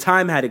it. The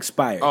time had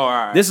expired. Oh, all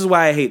right. This is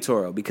why I hate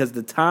Turo, because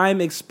the time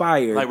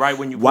expired. Like right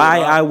when you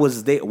while I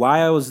was there.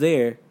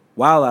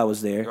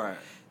 Right.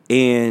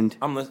 And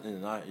I'm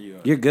listening. Not you.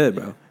 You're good,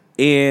 bro.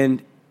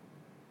 And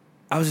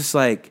I was just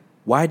like,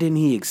 why didn't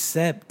he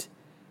accept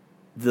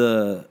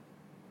the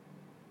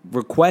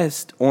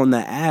request on the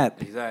app?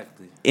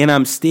 Exactly. And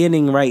I'm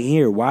standing right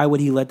here. Why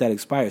would he let that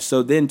expire?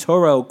 So then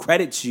Turo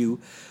credits you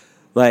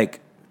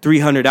like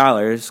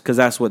 $300 because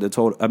that's what the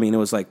total. I mean, it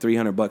was like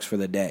 $300 for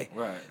the day.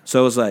 Right.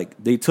 So it was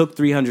like they took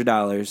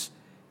 $300,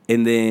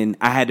 and then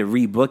I had to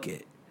rebook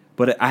it,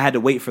 but I had to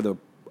wait for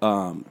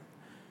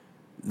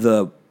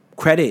the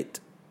credit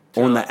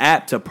on the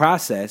app to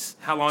process.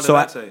 How long did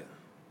that take?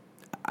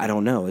 I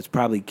don't know. It's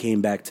probably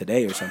came back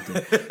today or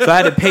something. So I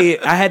had to pay.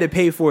 I had to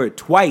pay for it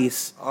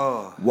twice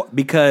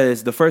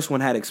because the first one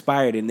had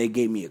expired and they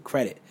gave me a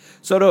credit.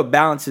 So it'll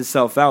balance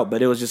itself out,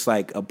 but it was just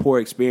like a poor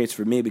experience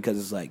for me because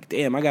it's like,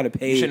 damn, I got to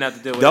pay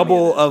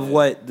double of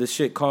what the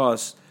shit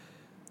costs,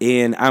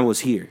 and I was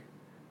here.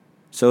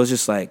 So it's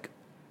just like,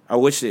 I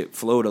wish it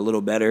flowed a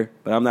little better,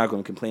 but I'm not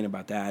going to complain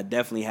about that. I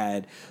definitely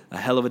had a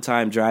hell of a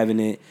time driving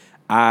it.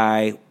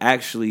 I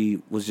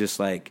actually was just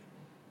like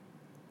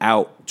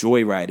out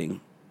joyriding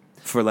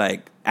for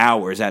like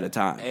hours at a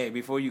time. Hey,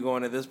 before you go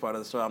into this part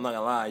of the story, I'm not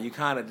gonna lie, you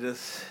kind of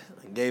just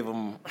gave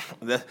them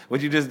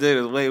what you just did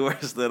is way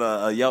worse than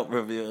a Yelp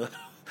review.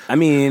 I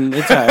mean,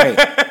 it's all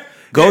right.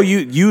 Go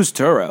use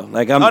Turo.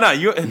 Like I'm.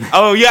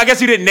 Oh yeah, I guess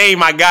you didn't name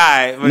my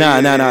guy.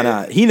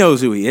 No. He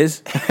knows who he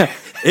is.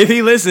 If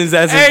he listens,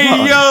 that's his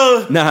fault.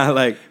 Yo. Nah,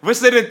 like we're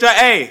sitting.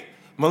 Hey.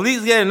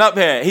 Malik's getting up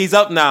here. He's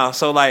up now.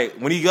 So, like,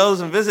 when he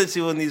goes and visits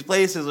you in these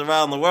places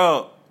around the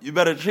world, you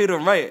better treat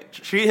him right.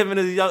 Treat him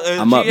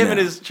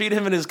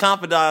and his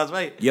confidants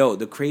right. Yo,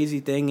 the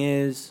crazy thing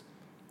is,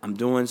 I'm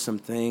doing some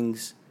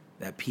things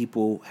that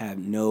people have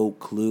no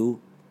clue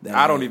that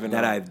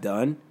I've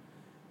done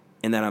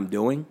and that I'm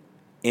doing.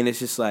 And it's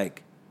just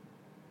like,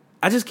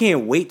 I just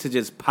can't wait to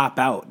just pop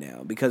out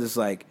now because it's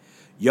like,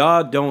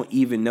 y'all don't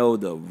even know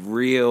the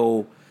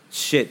real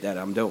shit that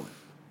I'm doing.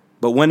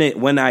 But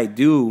when I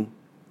do,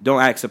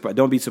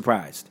 don't be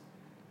surprised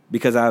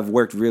because I've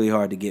worked really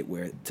hard to get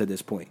to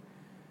this point.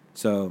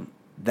 So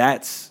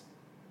that's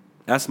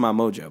my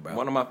mojo, bro.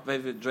 One of my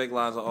favorite Drake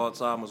lines of all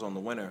time was on The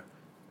Winner.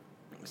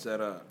 He said,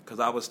 because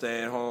I was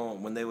staying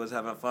home when they was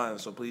having fun,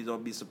 so please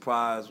don't be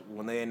surprised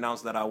when they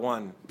announced that I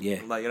won. Yeah.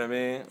 Like, you know what I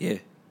mean? Yeah.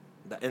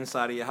 The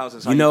inside of your house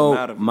is how you come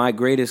out of it. My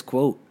greatest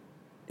quote,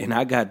 and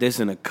I got this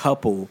in a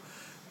couple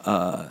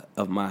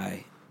of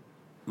my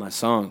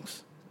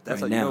songs.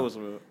 That's right how you now. know it's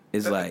real.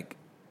 Is like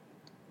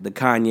the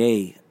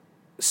Kanye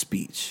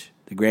speech,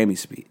 the Grammy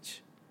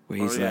speech, where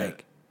he's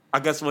like, I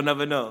guess we'll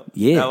never know.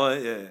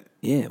 Yeah.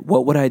 Yeah.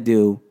 What would I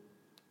do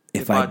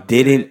if I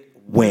didn't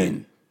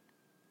win?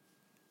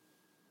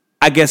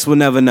 I guess we'll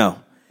never know.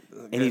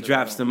 And he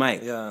drops the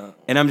mic. Yeah.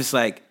 And I'm just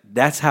like,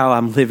 that's how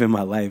I'm living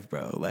my life,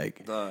 bro.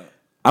 Like,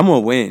 I'm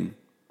going to win.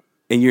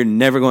 And you're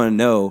never going to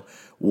know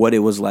what it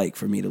was like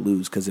for me to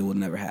lose because it will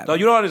never happen. No,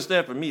 you don't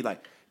understand for me.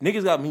 Like,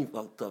 Niggas got me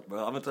fucked up, bro.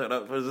 I'm gonna tell you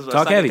that for this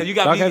Talk heavy. You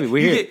got Talk me, heavy.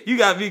 We're here. You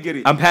got me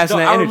giddy. I'm passing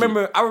that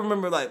energy. I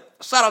remember, like,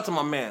 shout out to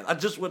my man. I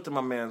just went to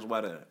my man's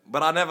wedding,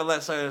 but I never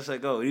let certain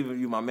shit go. Even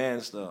you, my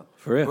man, stuff.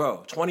 For real,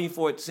 bro.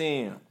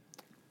 2014,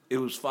 it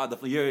was the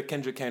year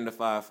Kendrick came to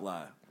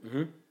Firefly.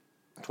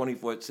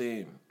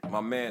 2014, my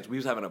man's, we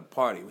was having a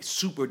party,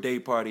 super day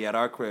party at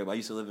our crib. I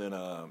used to live in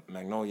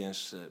Magnolia and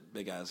shit,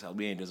 big ass house.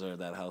 We ain't deserved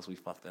that house. We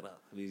fucked it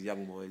up. These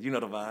young boys, you know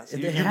the vibes.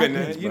 You been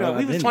there. You know,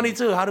 we was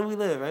 22. How do we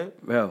live,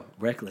 right? Bro,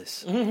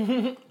 reckless.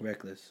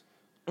 Reckless.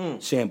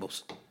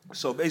 Shambles.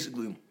 So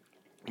basically,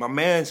 my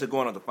man said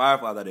going out to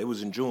Firefly that day. It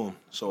was in June.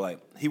 So like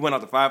he went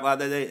out to Firefly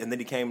that day, and then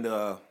he came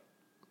to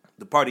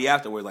the party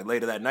afterwards, like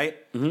later that night.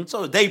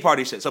 So the day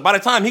party shit. So by the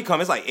time he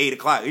come, it's like 8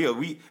 o'clock. You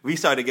know, we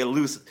started to get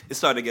loose. It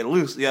started to get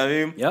loose. You know what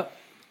I mean? Yep.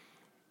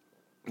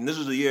 And this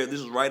was the year.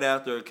 This was right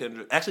after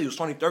Kendrick. Actually, it was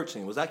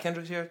 2013. Was that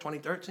Kendrick's year?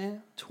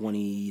 2013.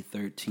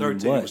 2013.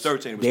 It was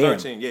 13. It was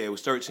 13. Yeah, it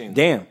was 13.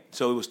 Damn.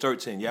 So it was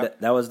 13. Yep.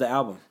 That was the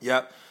album.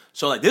 Yep.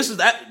 So like this is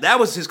that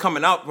was his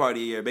coming out party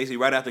year, basically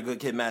right after Good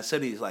Kid, Mad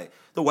City. It's like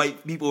the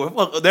white people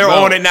they're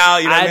on it now.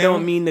 You know what I mean?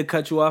 don't mean to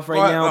cut you off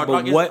right now,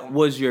 but what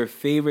was your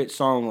favorite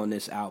song on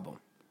this album?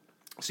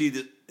 See,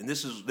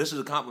 this is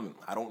a compliment.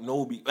 I don't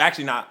know.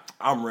 Actually, not.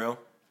 I'm real.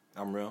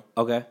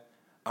 Okay.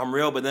 I'm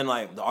real, but then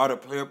like the art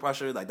of peer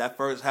pressure, like that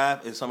first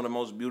half is some of the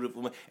most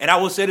beautiful. And I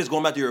will say this,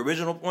 going back to your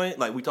original point,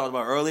 like we talked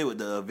about earlier with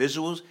the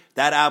visuals,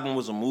 that album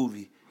was a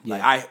movie. Yeah.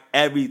 Like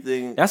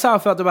everything. That's how I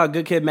felt about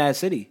Good Kid, Mad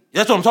City.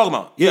 That's what I'm talking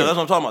about. Yeah, that's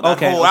what I'm talking about.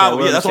 That whole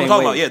album. Yeah, that's what I'm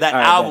talking about. Yeah, that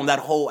album, that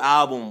whole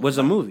album was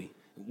a movie.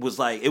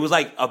 It was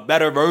like a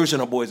better version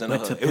of Boys in the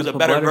Hood. It was a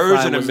better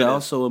version of it. Was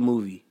also a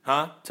movie.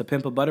 Huh? To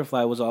Pimp a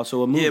Butterfly was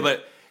also a movie. Yeah,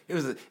 but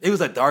it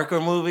was a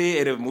darker movie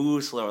and it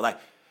moved slower. Like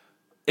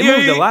it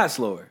moved a lot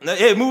slower.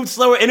 It moved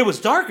slower and it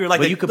was darker. Like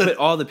but you could put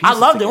all the pieces. I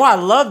loved together. it. Well,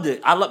 I loved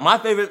it. My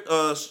favorite,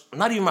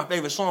 not even my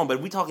favorite song, but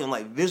we talking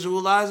like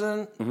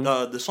visualizing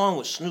the song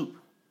with Snoop.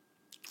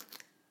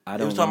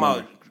 They was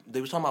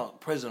talking about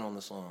prison on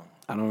the song.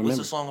 I don't remember. What's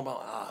the song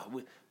about?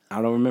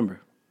 I don't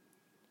remember.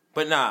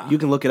 But nah. You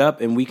can look it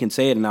up and we can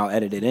say it and I'll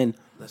edit it in.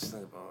 Let's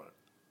think about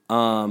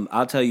it.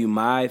 I'll tell you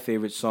my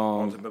favorite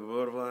song On To Pimp a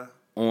Butterfly?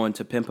 On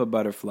To Pimp a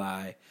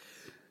Butterfly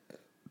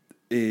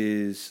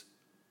is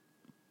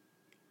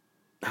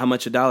How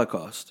Much a Dollar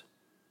Cost.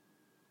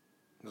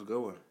 That's a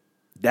good one.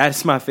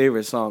 That's my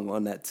favorite song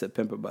on that To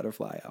Pimp a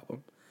Butterfly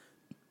album.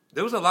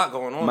 There was a lot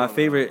going on. My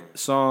favorite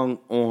song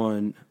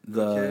on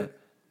the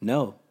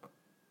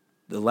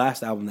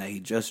last album that he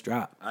just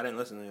dropped. I didn't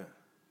listen to it.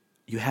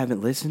 You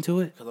haven't listened to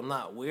it? Because I'm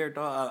not weird,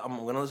 dog. I'm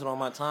going to listen all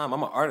my time.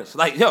 I'm an artist.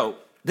 Like, yo,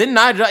 didn't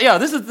I drop? Yo,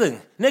 this is the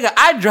thing. Nigga,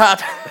 I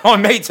dropped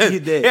on May 10th. You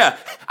did. Yeah.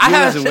 I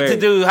had shit to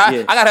do.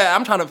 Yeah.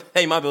 I'm trying to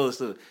pay my bills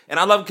too. And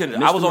I love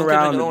Kendrick. Mr. I was on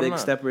Morale Kendrick and the Big on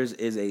Steppers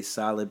is a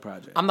solid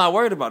project. I'm not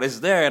worried about it. It's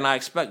there, and I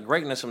expect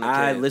greatness from the kid.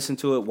 I listened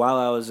to it while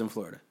I was in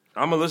Florida.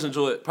 I'm gonna listen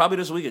to it probably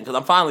this weekend because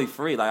I'm finally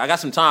free. Like I got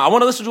some time. I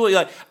want to listen to it.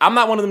 Like I'm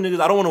not one of them niggas.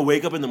 I don't want to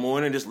wake up in the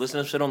morning and just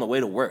listen to shit on the way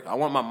to work. I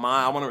want my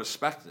mind. I want to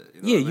respect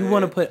it. You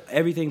want to put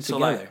everything together.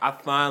 So like I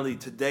finally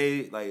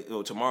today,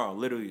 tomorrow,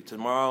 literally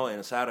tomorrow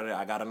and Saturday,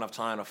 I got enough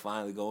time to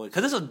finally go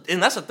because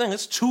and that's the thing.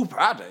 It's 2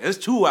 projects. It's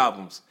 2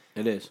 albums.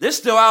 It is. This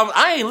still album.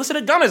 I ain't listened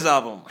to Gunna's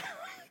album.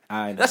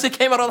 I know. That's it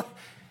came out on.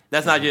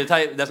 That's not your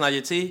type. That's not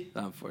your tea.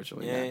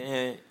 Unfortunately,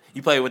 yeah.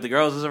 You play with the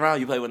girls is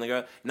around. You play with the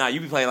girl. Nah, you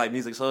be playing like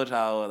Music Soul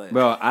Child. Or like,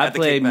 bro, I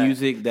play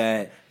music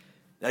that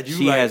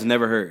she has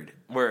never heard.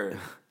 Word.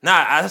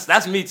 Nah,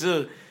 that's me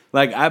too.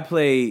 Like I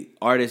play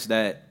artists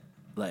that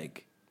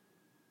like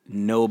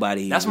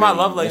nobody. That's really my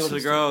love language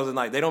with girls, and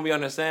like they don't be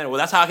understanding. Well,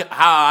 that's how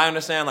I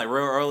understand like real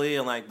early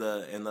in like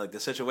the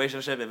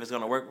situationship if it's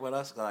gonna work with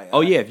us. Like,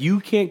 yeah, if you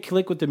can't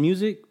click with the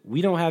music,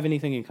 we don't have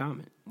anything in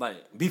common.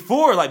 Like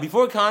before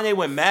Kanye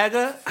went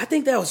MAGA, I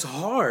think that was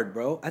hard,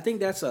 bro. I think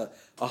that's a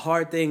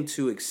hard thing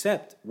to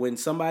accept when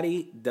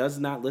somebody does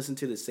not listen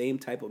to the same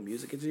type of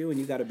music as you, and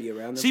you got to be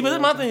around them. See,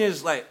 but my thing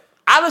is like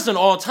I listen to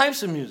all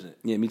types of music.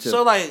 Yeah, me too.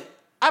 So like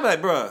I be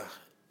like, bro,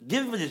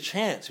 give it a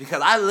chance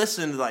because I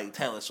listen to like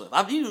Taylor Swift.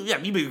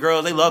 You be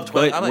girls, they love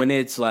 12. But when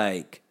it's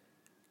like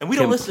and we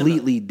don't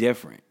completely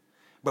different.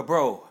 But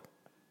bro,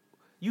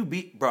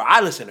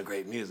 I listen to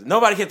great music.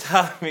 Nobody can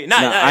tell me.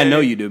 I know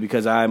you do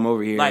because I'm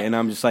over here and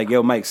I'm just like,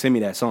 yo, Mike, send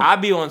me that song. I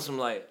be on some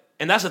like,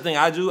 and that's the thing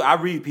I do. I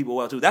read people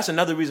well too. That's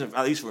another reason,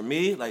 at least for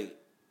me. Like,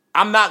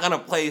 I'm not gonna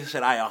play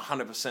shit I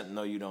 100%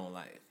 know you don't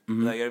like.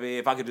 Mm-hmm. Like, you know what I mean?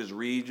 If I could just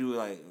read you,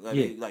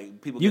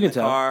 like people get in the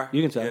car.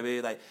 You can tell. You know what I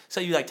mean? Like,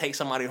 say you like take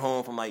somebody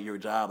home from like your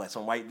job, like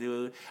some white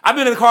dude. I've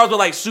been in the cars with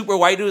like super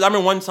white dudes. I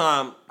remember one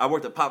time I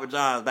worked at Papa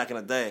John's back in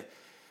the day.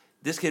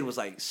 This kid was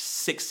like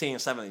 16,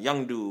 17,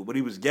 young dude, but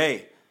he was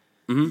gay.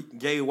 Mm-hmm.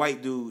 Gay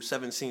white dude,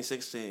 17,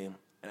 16.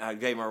 And I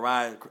gave him a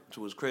ride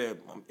to his crib.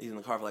 He's in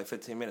the car for like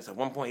 15 minutes. At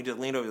one point, he just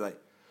leaned over, he's like,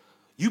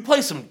 you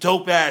play some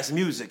dope-ass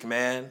music,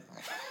 man.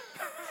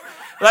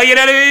 Like, you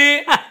know what I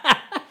mean?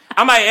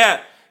 I'm like,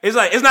 yeah. It's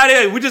like, it's not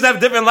it. We just have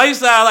different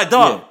lifestyle. Like,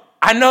 dog,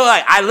 I know,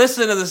 like, I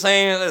listen to the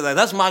same, like,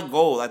 that's my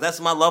goal. Like, that's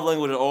my love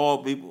language to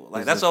all people.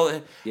 Like, that's all.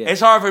 Yeah.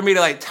 It's hard for me to,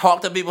 like,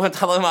 talk to people and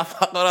tell them I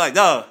fuck. Like,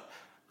 dog,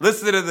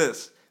 Listen to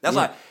this. That's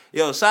like,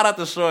 yo, shout out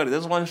to Shorty.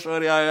 There's one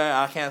Shorty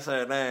I can't say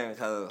her name.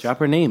 Drop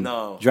her name.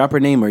 No. Drop her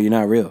name or you're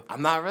not real.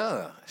 I'm not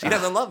real. She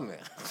doesn't love me.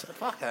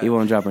 Fuck her. He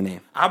won't drop her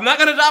name. I'm not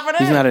going to drop her name.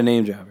 He's not a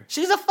name dropper.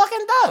 She's a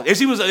fucking dog.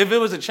 If it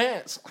was a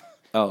chance.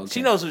 Oh, okay.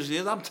 She knows who she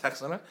is. I'm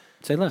texting her.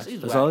 Say less.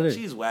 She's That's whack. all it is.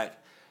 She's whack.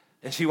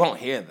 And she won't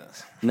hear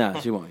this. No,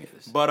 she won't hear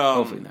this. But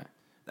hopefully not.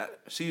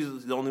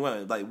 She's the only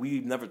one. Like,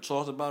 we've never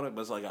talked about it,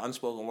 but it's like an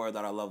unspoken word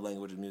that I love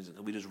language of music.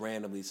 We just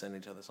randomly send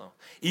each other songs.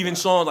 Even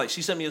songs, like,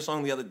 she sent me a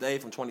song the other day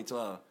from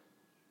 2012.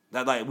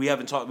 That, like, we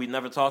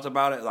never talked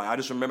about it. Like,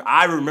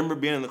 I remember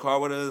being in the car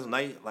with her this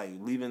night, like,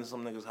 leaving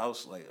some nigga's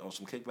house, like, on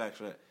some kickback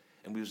shit,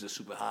 and we was just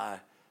super high,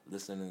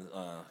 listening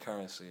to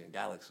Currency and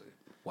Galaxy.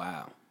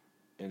 Wow.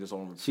 And just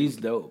on. She's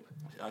dope.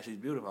 She's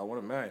beautiful. I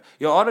want to marry her.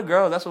 Yo, all the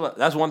girls,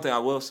 that's one thing I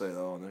will say,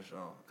 though, on this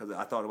show, because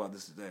I thought about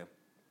this today.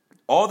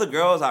 All the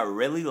girls I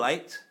really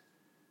liked,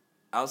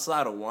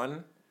 outside of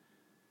one,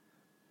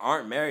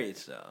 aren't married,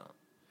 so.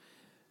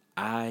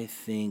 I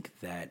think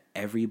that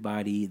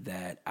everybody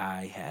that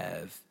I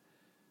have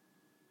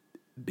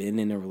been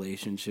in a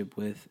relationship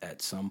with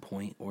at some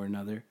point or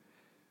another,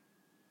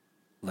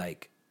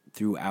 like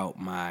throughout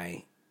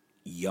my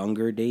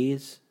younger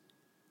days,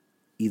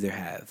 either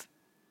have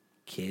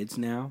kids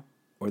now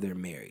or they're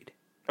married.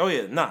 Oh,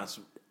 yeah, nah.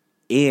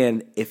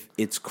 And if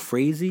it's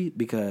crazy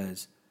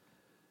because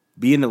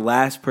being the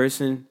last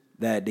person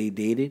that they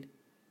dated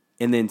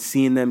and then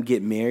seeing them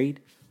get married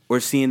or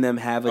seeing them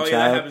have a child. Yeah,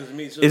 that happens to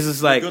me too. It's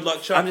just like, good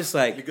luck, Chuck. I'm just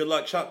like, good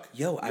luck, Chuck.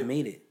 Yo, I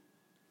made it.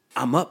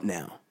 I'm up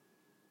now.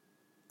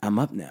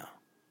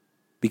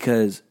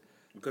 Because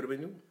it could have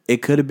been you.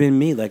 It could have been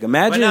me. Like,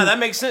 imagine. But now that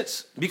makes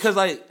sense because,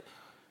 like,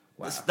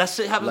 that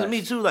shit happens to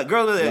me too. Like,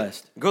 girls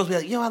be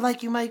like, yo, I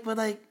like you, Mike, but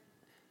like,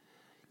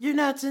 you're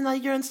nuts and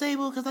like you're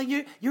unstable because like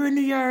you're in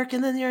New York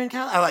and then you're in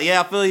Cal. I'm like, yeah,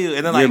 I feel you.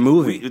 And then like,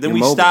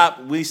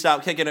 we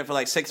stopped kicking it for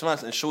like 6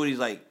 months, and Shorty's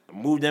like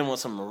moved in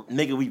with some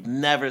nigga we've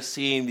never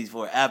seen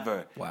before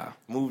ever. Wow,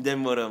 moved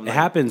in with him. It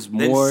happens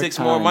more. Then 6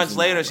 more months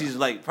later, she's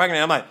like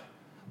pregnant. I'm like,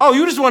 oh,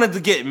 you just wanted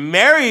to get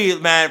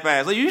married mad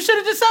fast. Like, you should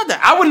have just said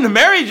that. I wouldn't have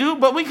married you,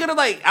 but we could have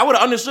like, I would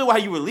have understood why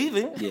you were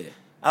leaving. Yeah,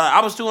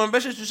 I was too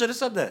ambitious. You should have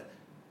said that.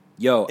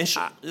 Yo, you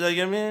know what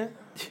I mean?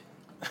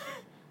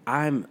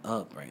 I'm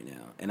up right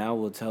now, and I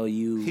will tell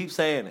you. Keep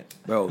saying it,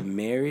 bro.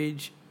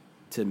 Marriage,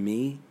 to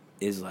me,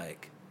 is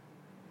like.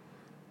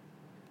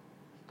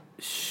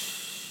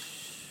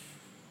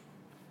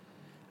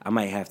 I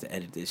might have to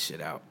edit this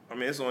shit out. I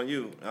mean, it's on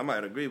you. I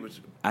might agree with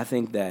you. I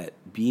think that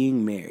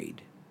being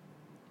married,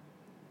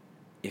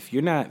 if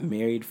you're not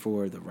married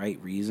for the right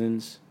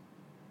reasons,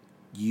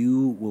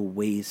 you will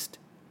waste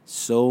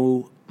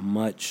so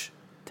much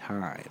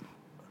time.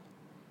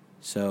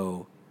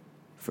 So,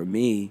 for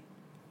me,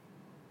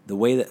 the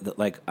way that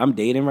like I'm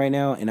dating right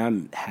now, and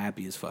I'm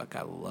happy as fuck.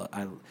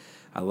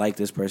 I like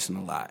this person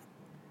a lot,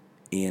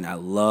 and I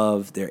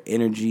love their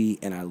energy,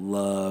 and I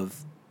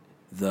love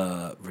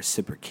the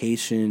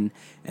reciprocation,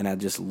 and I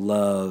just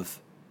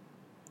love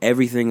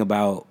everything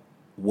about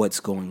what's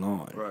going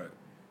on. Right.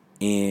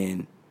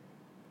 And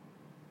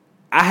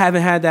I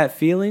haven't had that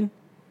feeling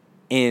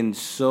in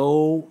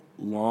so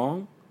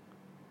long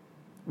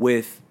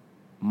with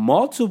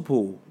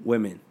multiple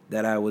women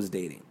that I was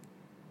dating.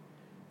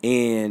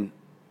 And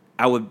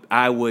I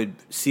would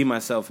see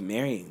myself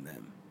marrying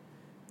them.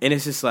 And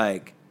it's just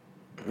like,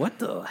 what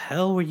the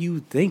hell were you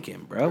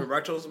thinking, bro? Remember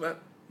I chose that?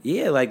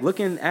 Yeah, like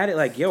looking at it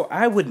like, yo,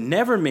 I would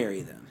never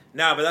marry them.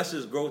 Nah, but that's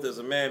just growth as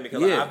a man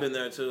because like, I've been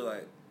there too.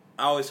 Like,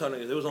 I always tell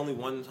niggas, there was only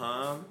one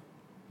time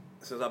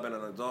since I've been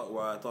an adult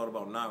where I thought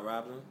about not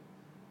rapping.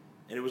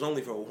 And it was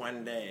only for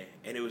one day.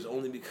 And it was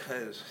only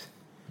because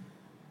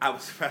I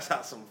was pressed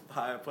out some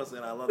fire pussy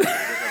and I loved it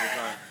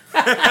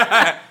every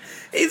time.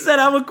 He said,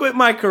 I'm going to quit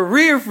my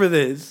career for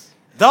this.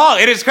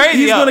 Dog, it is crazy.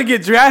 He's going to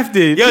get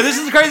drafted. Yo, this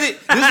is crazy.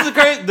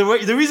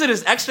 The reason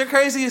it's extra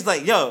crazy is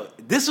like, yo,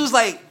 this was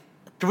like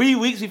 3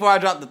 weeks before I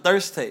dropped the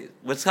Thirst tape,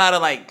 which kind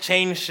of like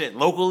changed shit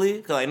locally.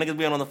 Because like niggas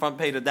being on the front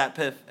page of Dat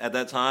Piff at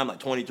that time, like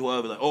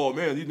 2012, like, oh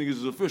man, these niggas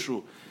is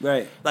official.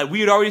 Right. Like we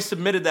had already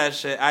submitted that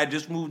shit. I had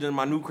just moved in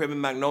my new crib in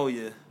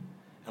Magnolia.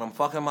 And I'm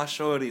fucking my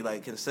shorty,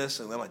 like,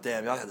 consistently. I'm like,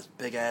 damn, y'all got this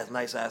big-ass,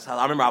 nice-ass house.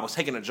 I remember I was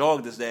taking a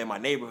jog this day in my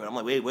neighborhood. I'm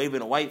like,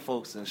 waving to white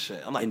folks and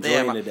shit. I'm like,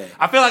 enjoying damn, the day.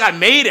 I feel like I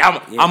made it.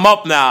 I'm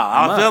up now.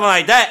 I'm feeling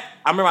like that.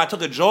 I remember I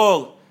took a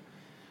jog.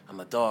 I'm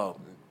like, dog,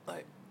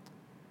 like,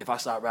 if I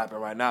start rapping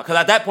right now. Because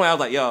at that point, I was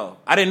like, yo,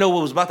 I didn't know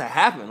what was about to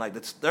happen. Like, the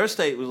Thirst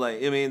tape was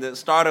like, I mean, the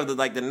start of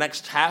the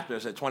next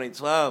chapters at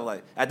 2012.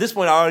 Like, at this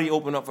point, I already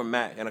opened up for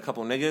Mac and a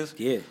couple niggas.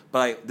 Yeah. But,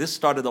 like, this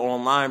started the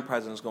online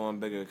presence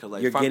going bigger. Because,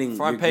 like,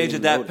 front page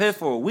of Dat Piff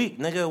for a week,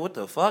 nigga, what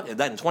the fuck? Is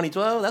that in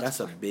 2012? That's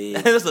a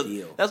big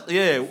deal.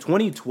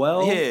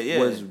 2012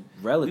 was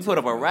relative. We put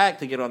up a rack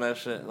to get on that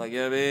shit. Like, you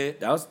know what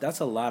I mean? That's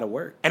a lot of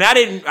work. And I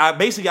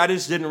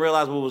just didn't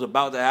realize what was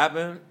about to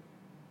happen.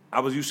 I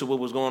was used to what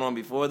was going on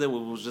before then. It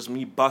was just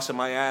me busting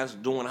my ass,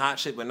 doing hot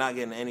shit, but not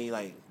getting any,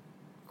 like,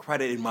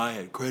 credit in my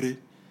head. Credit?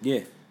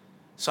 Yeah.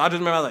 So I just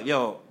remember, I was like,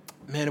 yo,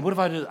 man, what if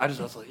I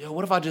was like, yo,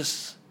 what if I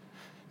just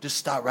just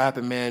stop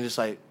rapping, man. Just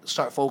like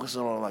start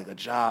focusing on like a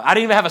job. I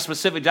didn't even have a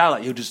specific job.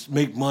 Like, yo, just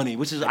make money.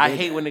 Which is I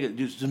hate when niggas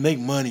just make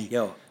money.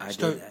 Yo, I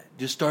did that.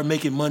 Just start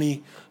making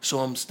money so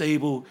I'm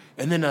stable,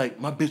 and then like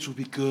my bitch will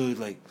be good.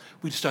 Like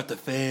we just start the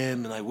fam,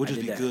 and like we'll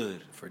just be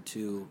good. For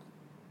 2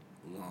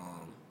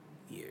 long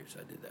years,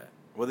 I did that.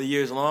 Were the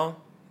years long?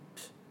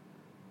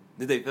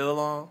 Did they feel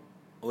long,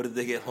 or did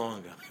they get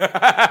longer?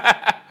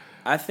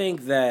 I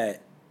think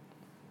that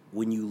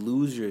when you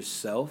lose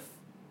yourself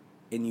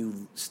and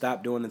you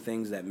stop doing the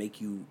things that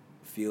make you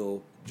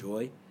feel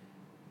joy,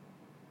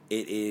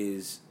 it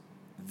is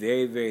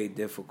very, very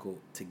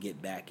difficult to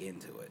get back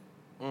into it.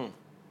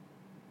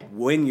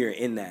 When you're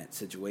in that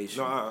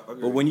situation. No, I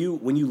agree. But when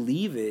you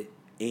leave it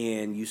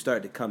and you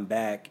start to come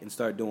back and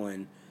start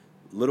doing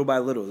little by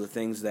little the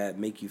things that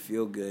make you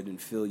feel good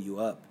and fill you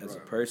up as a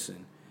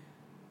person,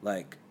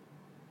 like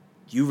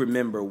you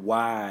remember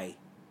why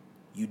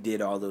you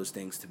did all those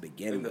things to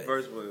begin with. In the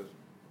first place.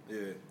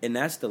 Yeah. And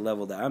that's the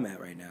level that I'm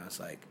at right now. It's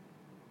like,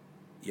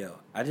 yo,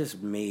 I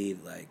just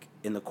made like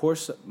in the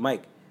course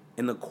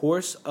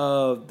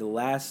of the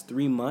last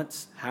 3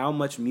 months, how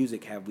much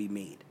music have we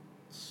made?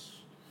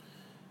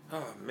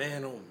 Oh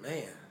man.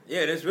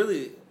 Yeah, there's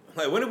really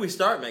like, when did we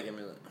start making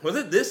music? Was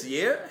it this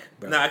year?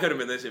 Bro. Nah, it could have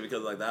been this year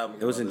because like the album.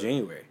 It was in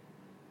January.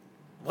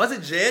 Was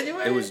it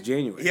January? It was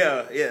January.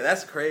 Yeah,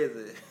 that's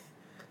crazy.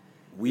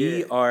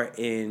 We are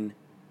in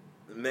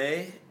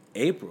May?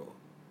 April.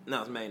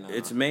 No, it's May now.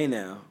 It's May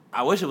now.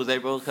 I wish it was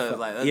April because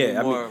like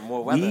that's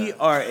more weather. We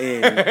are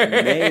in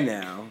May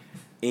now,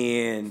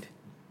 and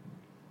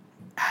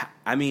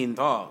I mean,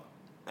 dog,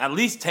 at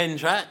least 10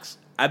 tracks.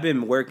 I've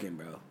been working,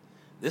 bro.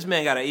 This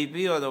man got an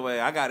EP on the way.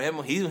 I got him.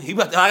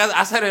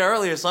 I said it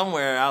earlier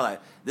somewhere. I was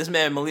like, this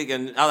man Malik,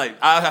 and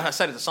I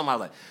said it to somebody. I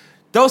was like,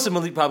 Dose and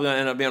Malik probably gonna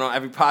end up being on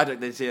every project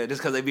this year just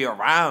because they be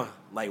around,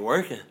 like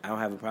working. I don't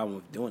have a problem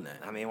with doing that.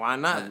 I mean, why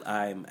not?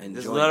 I'm enjoying.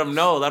 Just let them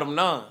know. Let them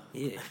know.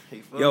 Yeah.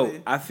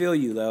 Yo, I feel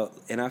you though,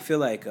 and I feel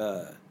like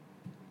the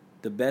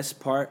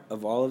best part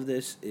of all of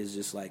this is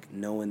just like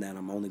knowing that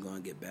I'm only gonna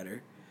get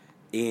better,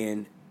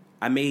 and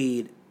I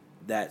made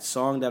that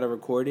song that I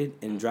recorded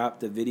and dropped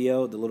the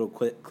video, the little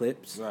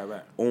clips,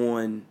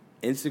 on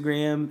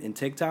Instagram and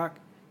TikTok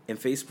and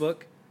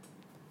Facebook.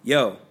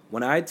 Yo,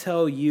 when I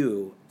tell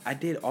you, I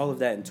did all of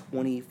that in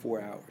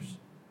 24 hours.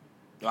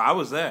 I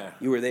was there.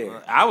 You were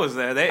there. I was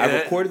there.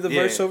 I recorded the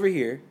verse over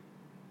here.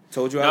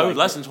 Told you it was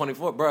less than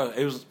 24, bro.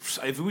 It was,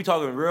 if we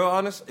talking real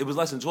honest, it was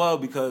less than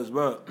 12 because,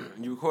 bro,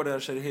 you recorded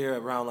that shit here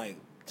around like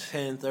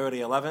 10:30,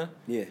 11.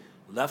 Yeah.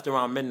 Left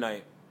around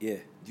midnight. Yeah.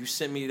 You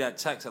sent me that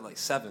text at like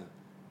 7.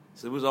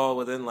 So it was all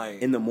within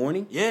like... In the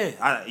morning?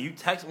 Yeah. You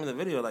texted me the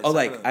video like 7.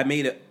 Like I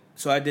made it...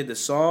 So I did the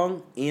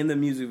song and the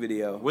music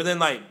video. Within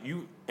like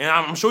you... And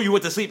I'm sure you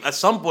went to sleep at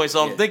some point,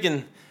 so I'm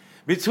thinking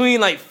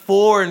between like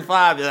 4 and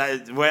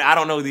 5, where I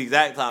don't know the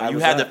exact time. You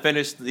had to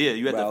finish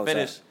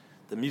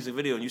the music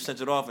video, and you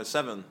sent it off at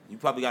 7. You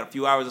probably got a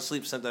few hours of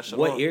sleep, sent that shit off.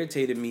 What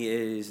irritated me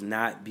is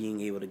not being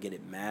able to get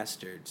it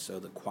mastered, so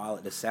the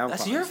quality, the sound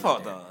That's quality. Your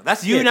fault, though.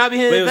 That's you not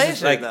being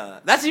patient, like, though.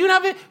 That's you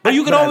not being... But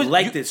you could always... I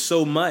liked it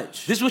so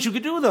much. This is what you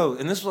could do, though.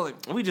 And this was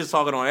like... We just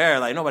talking on air,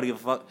 like, nobody give a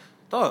fuck.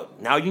 Dog,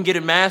 now you can get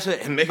it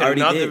mastered and make it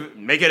another...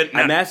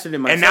 I mastered it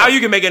myself. And now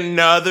you can make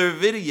another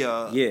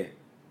video. Yeah.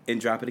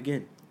 And drop it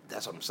again.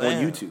 That's what I'm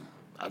saying. On YouTube.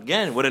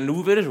 Again, with a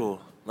new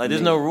visual. Like,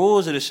 there's no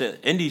rules to this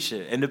shit. Indie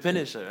shit.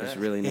 Independent shit. Right? There's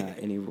really not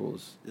any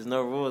rules. There's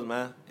no rules,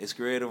 man. It's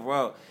creative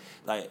world.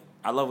 Like,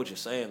 I love what you're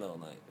saying, though.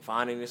 Like,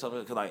 finding yourself.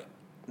 Because, like,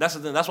 that's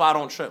the thing. That's why I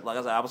don't trip. Like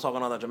I said, I was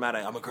talking all that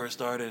dramatic, I'm a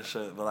cursed artist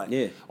shit. But,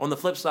 like, on the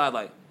flip side,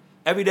 like,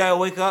 every day I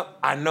wake up,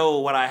 I know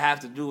what I have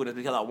to do with it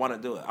because I want to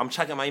do it. I'm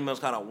checking my emails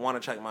because I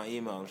want to check my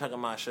email. I'm checking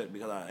my shit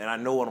because I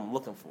know what I'm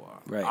looking for.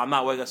 Right. I'm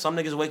not waking up. Some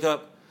niggas wake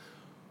up,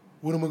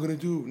 what am I going to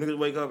do? Niggas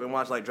wake up and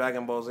watch, like,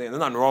 Dragon Ball Z. And there's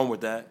nothing wrong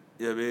with that.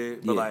 You know what I mean?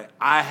 But, like,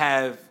 I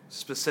have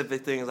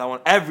specific things I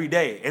want every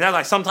day. And that's,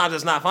 like, sometimes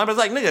it's not fun. But it's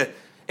like, nigga,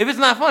 if it's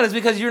not fun, it's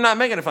because you're not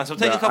making it fun. So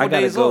take a couple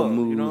days off. I gotta go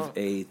move you know?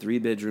 a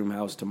 3-bedroom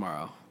house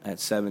tomorrow at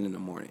 7 in the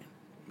morning.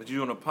 But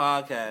you're doing a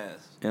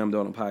podcast. And I'm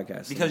doing a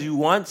podcast. Because you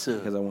want to.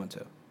 Because I want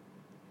to.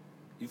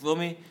 You feel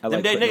me?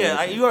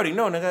 Nigga, you already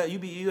know, nigga.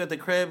 You at the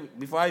crib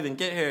before I even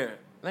get here.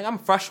 Nigga, I'm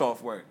fresh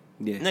off work.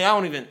 Yeah. Nigga, I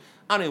don't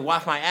even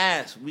wash my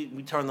ass.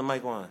 We turn the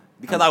mic on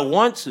because I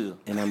want to.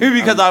 And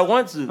I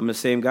want to. I'm the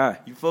same guy.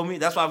 You feel me?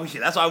 That's why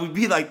we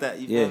be like that.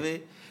 You feel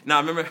me?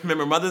 Now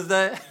remember Mother's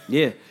Day?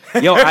 Yeah.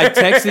 Yo, I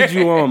texted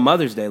you on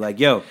Mother's Day. Like,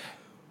 yo,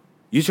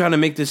 you trying to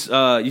make this? You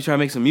trying to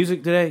make some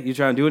music today? You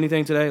trying to do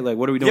anything today? Like,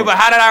 what are we doing? Yeah, but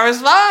how did I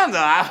respond?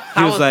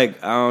 Though? He was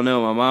like, I don't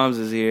know. My mom's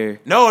is here.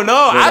 No.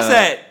 I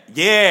said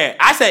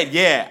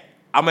yeah.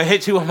 I'm gonna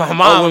hit you when my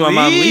mom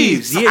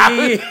leaves. Yeah.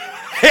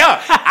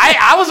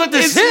 I was with the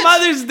it's shits.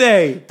 Mother's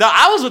Day.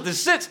 I was with the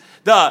shits.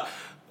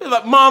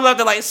 Mom left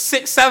at like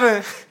 6,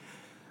 7.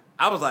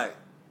 I was like,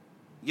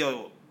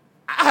 yo,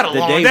 I had a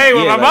long day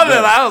with my mother.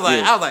 I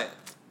was like,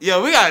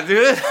 yo, we gotta do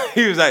this.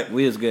 He was like,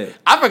 we was good.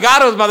 I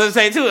forgot it was Mother's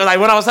Day too. Like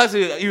when I was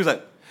texting you, he was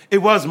like, it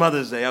was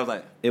Mother's Day. I was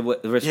like, we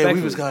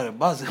was kind of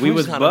buzzing. We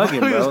was bugging,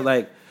 bro.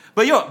 Like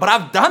But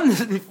I've done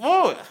this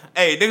before.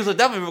 Hey, niggas will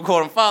definitely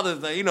record on Father's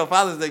Day. You know,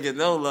 Father's Day get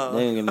no love.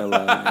 They ain't get no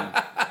love,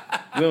 man.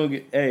 We don't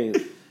get. Hey,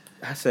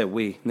 I said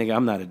we, nigga.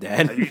 I'm not a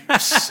dad.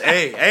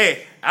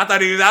 hey. I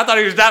thought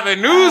he was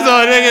dropping news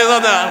on niggas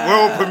on the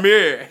world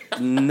premiere.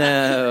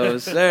 No,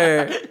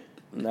 sir.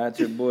 Not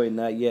your boy.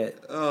 Not yet.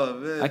 Oh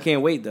man. I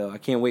can't wait though. I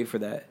can't wait for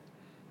that.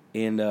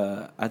 And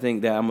I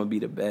think that I'm gonna be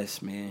the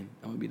best, man.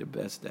 I'm gonna be the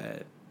best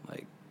dad.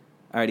 Like,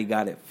 I already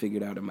got it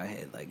figured out in my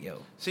head. Like,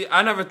 yo. See,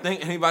 I never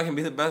think anybody can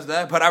be the best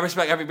dad, but I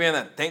respect every band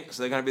that thinks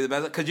they're gonna be the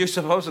best dad, because you're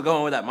supposed to go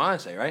in with that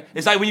mindset, right?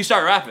 It's like when you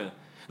start rapping.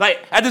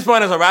 Like, at this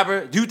point as a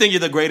rapper, do you think you're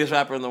the greatest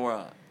rapper in the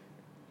world?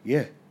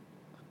 Yeah.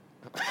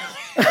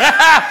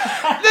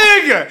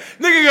 nigga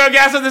gonna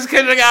gas up this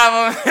Kendrick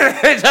album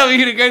and tell me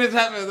you the greatest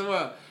rapper in the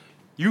world.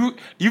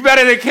 You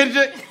better than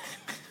Kendrick?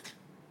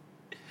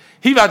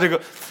 He about to go.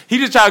 He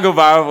just trying to go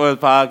viral for his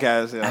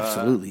podcast.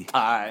 Absolutely.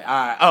 All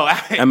right.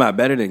 Oh, am I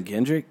better than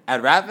Kendrick?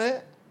 At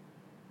rapping?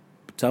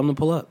 Tell him to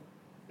pull up.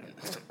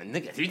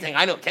 Nigga, do you think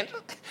I know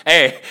Kendrick?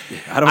 Hey,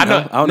 I don't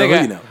know. I don't know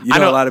who you know. You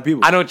know a lot of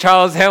people. I know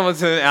Charles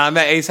Hamilton, and I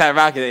met A$AP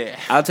Rocky there.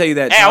 I'll tell you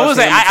that. Hey,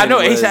 I know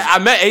A$AP. I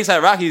met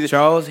A$AP Rocky.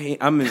 Charles,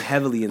 I'm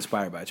heavily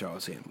inspired by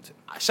Charles Hamilton.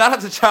 Shout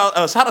out to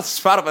Charles. Shout out to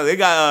Spotify. They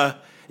got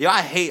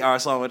I hate our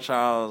song with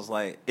Charles.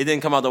 Like, it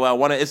didn't come out the way I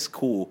wanted. It's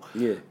cool.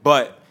 Yeah,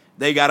 but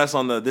they got us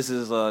on the This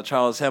Is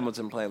Charles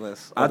Hamilton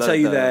playlist. I'll tell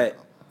you that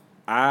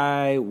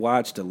I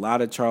watched a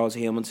lot of Charles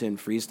Hamilton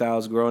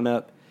freestyles growing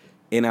up,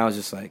 and I was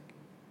just like,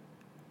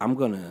 I'm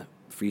gonna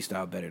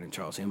freestyle better than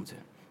Charles Hamilton.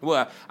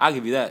 Well, I'll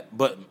give you that,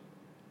 but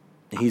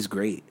he's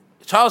great.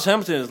 Charles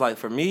Hamilton is, like,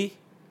 for me,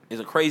 is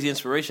a crazy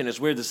inspiration. It's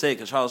weird to say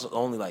because Charles is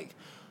only like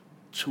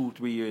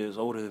 2-3 years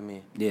older than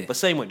me. Yeah. But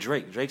same with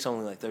Drake. Drake's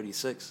only like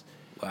 36.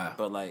 Wow.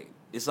 But like,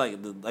 it's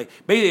like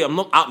basically the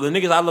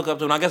niggas I look up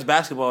to, and I guess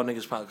basketball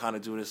niggas probably kind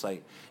of do this.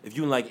 Like, if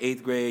you in like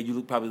 8th grade,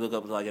 you probably look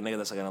up to like a nigga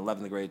that's like in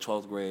 11th grade,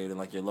 12th grade, in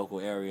like your local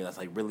area that's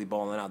like really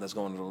balling out, that's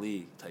going to the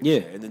league type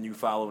shit. And then you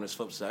follow in his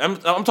footsteps. I'm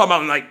talking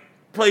about like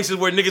places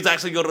where niggas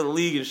actually go to the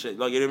league and shit.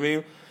 Like, you know what I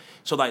mean?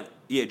 So like,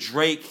 yeah,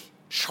 Drake,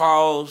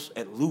 Charles,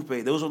 and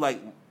Lupe, those are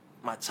like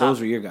my top.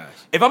 Those are your guys.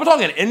 If I'm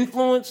talking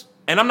influence,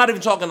 and I'm not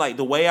even talking like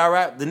the way I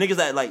rap, the niggas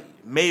that like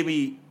made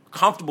me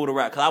comfortable to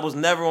rap, because I was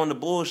never on the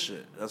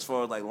bullshit as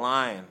far as like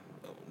lying,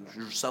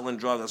 selling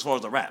drugs, as far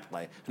as the rap.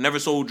 Like, never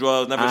sold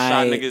drugs, never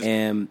shot niggas. I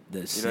am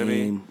the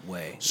same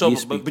way. So,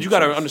 but you got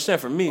to understand,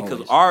 for me,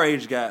 because our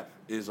age gap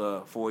is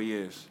 4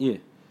 years. Yeah.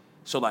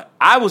 So, like,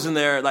 I was in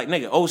there, like,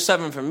 nigga,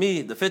 07 for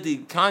me, the 50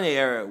 Kanye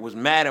era was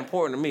mad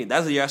important to me.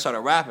 That's the year I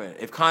started rapping.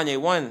 If Kanye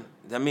won,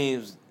 that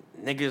means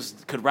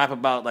niggas could rap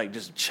about, like,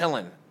 just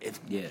chilling.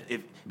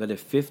 But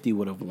if 50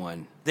 would have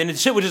won, then the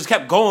shit would just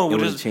kept going. It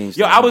would have changed.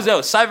 Yo, I was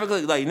there. Cypher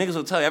Click, like, niggas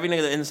will tell you, every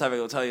nigga that in Cypher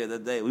Click will tell you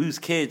that day, we was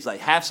kids, like,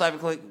 half Cypher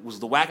Click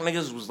was the whack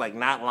niggas, was, like,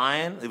 not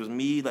lying. It was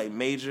me, like,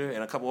 Major,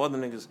 and a couple other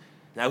niggas.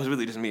 That was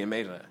really just me and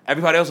Major.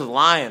 Everybody else was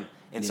lying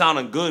and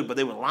sounding good, but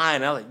they were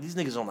lying. I was like, these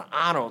niggas on the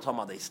honor talking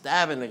about they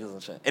stabbing niggas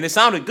and shit. And it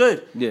sounded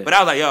good. Yeah. But I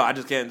was like, yo, I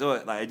just can't do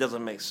it. Like, it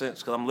doesn't make sense,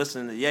 because I'm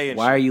listening to Ye and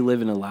Why are you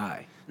living a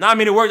lie? Nah, I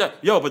mean, it worked out.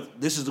 Yo, but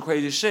this is the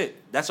craziest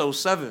shit. That's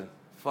 07.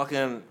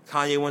 Fucking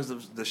Kanye wins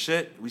the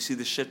shit. We see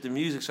the shift in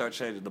music start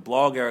changing. The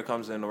blog era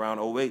comes in around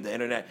 08. The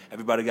internet,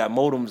 everybody got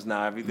modems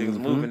now. Everything's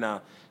moving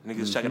now.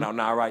 Niggas checking out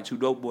Now Right, Two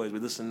Dope Boys. We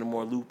listening to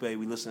more Lupe. We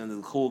listening to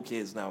the cool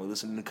kids now. We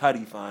listening to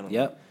Cudi finally.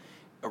 Yep.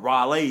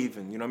 Raleigh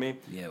even, you know what I mean?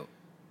 Yeah.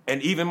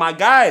 And even my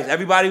guys,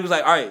 everybody was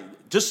like, all right,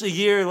 just a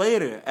year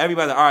later,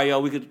 everybody like, all right,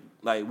 yo, we could,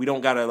 like, we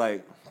don't gotta,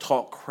 like,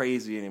 talk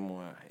crazy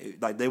anymore.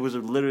 Like, there was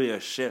literally a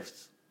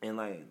shift in,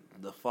 like,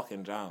 the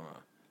fucking genre.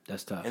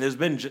 That's tough. And there's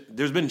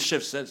been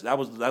shifts since.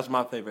 That's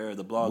my favorite era,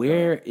 the blog.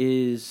 Where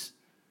is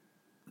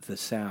the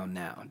sound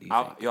now? Do you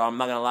think? Yo, I'm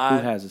not gonna lie.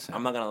 Who has the sound?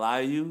 I'm not gonna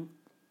lie to you,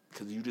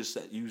 because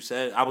you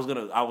said I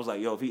was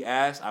like, yo, if he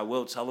asked, I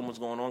will tell him what's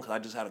going on, because I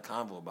just had a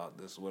convo about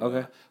this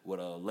with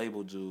a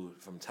label dude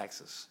from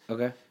Texas.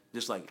 Okay.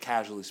 Just like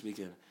casually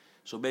speaking.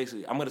 So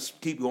basically, I'm gonna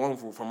keep going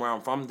from where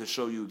I'm from to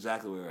show you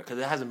exactly where, because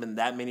there hasn't been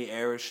that many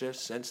era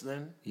shifts since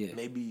then. Yeah.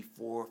 Maybe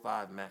 4 or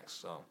 5 max.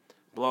 So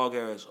blog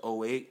era is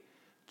 08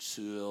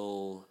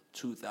 till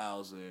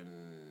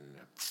 2000.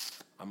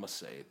 I'm gonna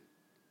say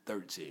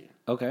 13.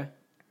 Okay.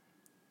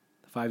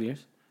 5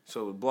 years.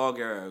 So the blog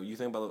era, you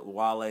think about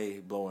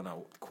Wale blowing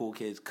out, Cool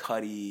Kids,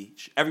 Cudi,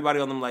 everybody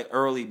on them, like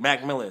early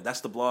Mac Miller.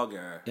 That's the blog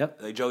era.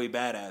 Yep. Like Joey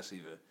Badass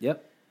even.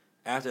 Yep.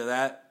 After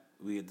that,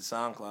 we get the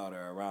SoundCloud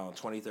era around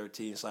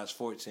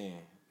 2013/14.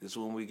 This is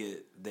when we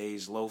get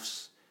Days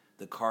Loafs,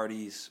 the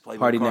Cardis,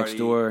 Party Next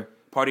Door.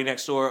 Party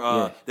Next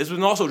Door. This was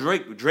also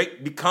Drake.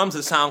 Drake becomes a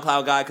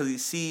SoundCloud guy because he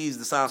sees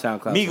the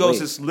SoundCloud. Migos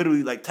is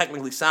literally like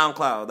technically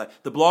SoundCloud.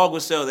 Like the blog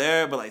was still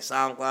there, but like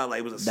SoundCloud,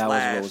 like it was a slash.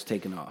 That was what was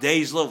taking off.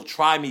 Days Loaf,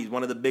 Try Me,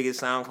 one of the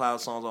biggest SoundCloud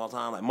songs of all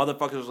time. Like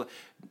motherfuckers was like,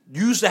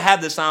 you used to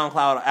have the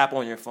SoundCloud app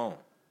on your phone.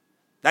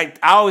 Like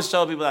I always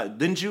tell people that,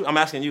 didn't you? I'm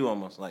asking you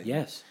almost like.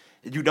 Yes.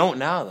 You don't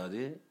now though,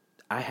 dude.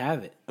 I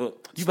have it.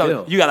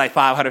 You got like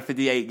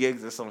 558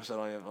 gigs or some shit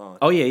on your phone.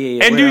 Oh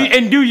yeah. And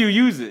do you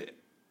use it?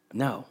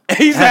 No.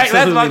 Exactly.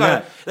 That's my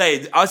question.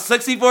 Like, our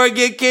 64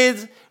 gig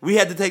kids we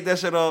had to take that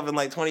shit off in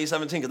like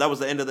 2017 because that was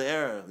the end of the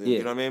era. You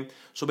know what I mean?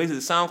 So basically,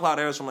 the SoundCloud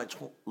era is from like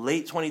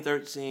late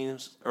 2013,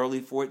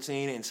 early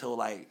 14 until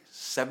like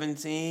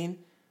 17,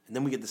 and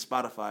then we get the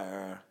Spotify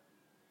era.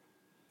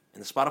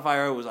 And the Spotify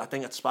era was, I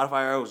think,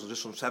 Spotify era was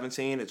just from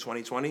 17 to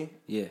 2020.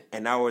 Yeah.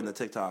 And now we're in the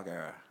TikTok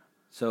era.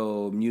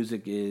 So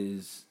music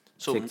is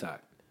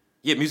TikTok.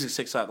 Yeah, music's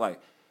TikTok. Like,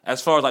 as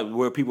far as like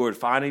where people are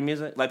finding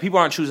music, like people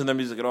aren't choosing their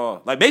music at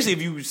all. Like basically,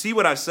 if you see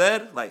what I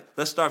said, like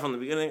let's start from the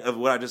beginning of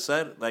what I just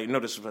said. Like no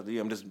disrespect to you,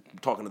 I'm just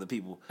talking to the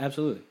people.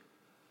 Absolutely.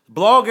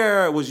 Blog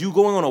era was you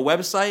going on a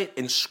website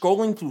and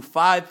scrolling through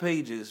 5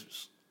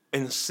 pages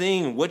and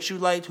seeing what you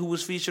liked, who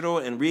was featured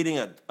on, and reading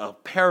a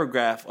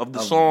paragraph of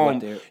the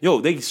song. Yo,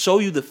 they show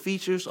you the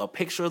features, a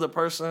picture of the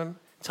person,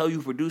 tell you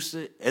who produced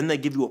it, and they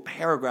give you a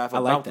paragraph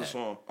about the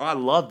song. Oh, I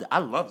loved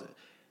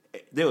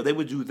it. They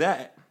would do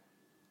that.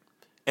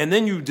 And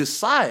then you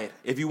decide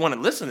if you want to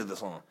listen to the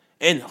song.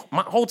 And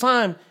my whole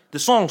time, the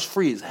song's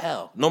free as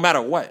hell. No matter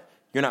what,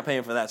 you're not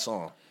paying for that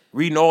song.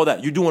 Reading all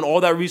that. You're doing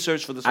all that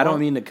research for the song. I don't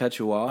mean to cut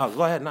you off. Oh,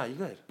 go ahead. No, you're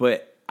good.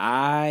 But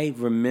I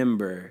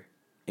remember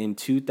in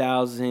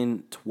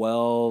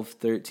 2012,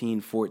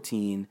 13,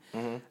 14,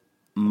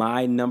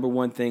 my number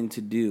one thing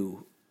to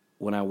do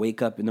when I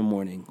wake up in the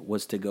morning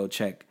was to go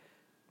check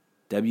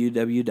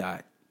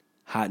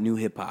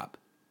www.hotnewhiphop.com.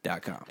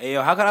 Hey,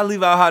 yo, how can I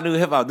leave out Hot New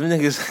Hip Hop? Them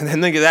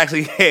niggas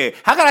actually here.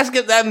 How can I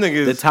skip that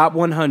niggas? The top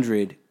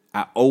 100,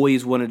 I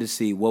always wanted to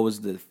see what was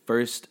the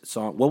first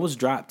song, what was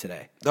dropped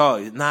today. Oh,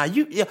 nah,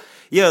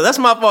 that's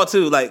my fault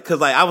too. Like,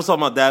 cause like I was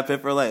talking about Dat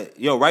Pepper, like,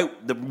 yo,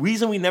 right? The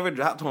reason we never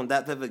dropped on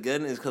Dat Pepper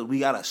again is because we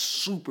got a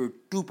super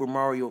duper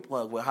Mario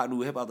plug with Hot New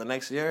Hip Hop the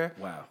next year.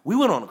 Wow, we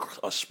went on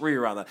a spree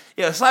around that.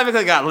 Yeah, Cypher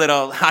Click got lit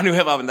up. Hot New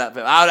Hip Hop and Dat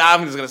Pepper.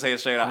 I'm just gonna say it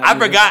straight up. I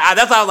forgot.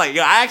 That's why I was like,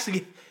 yo, I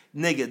actually.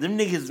 Nigga, them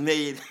niggas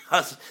made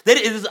us.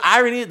 It's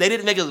irony. They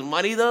didn't make us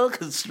money though,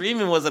 because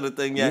streaming wasn't a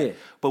thing yet. Yeah.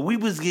 But we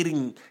was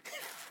getting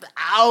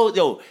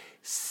out,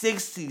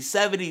 60,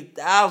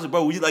 70,000,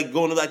 bro. We like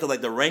going back to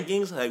like the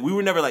rankings. Like we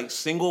were never like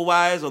single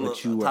wise on the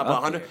top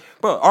 100. There.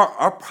 Bro,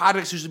 our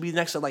projects used to be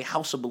next to like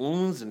House of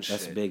Balloons and shit.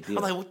 That's a big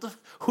deal. I'm like,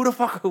 who the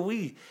fuck are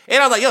we?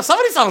 And I was like, yo, some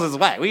of these songs is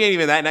whack. We ain't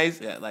even that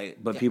nice. Yeah,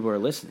 but people are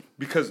listening.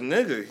 Because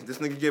this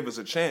nigga gave us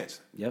a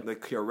chance. Yep. The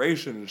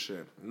curation and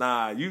shit.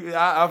 Nah,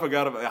 I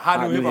forgot about it.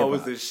 Hot New Hip Hop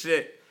was the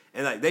shit.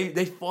 And like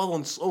they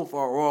fallen so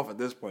far off at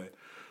this point.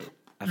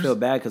 I feel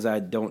bad because I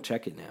don't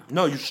check it now.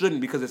 No, you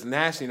shouldn't because it's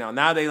nasty now.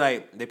 Now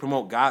they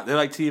promote God. They're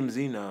like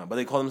TMZ now, but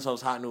they call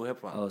themselves Hot New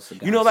Hip Hop. Oh, so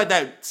you know, like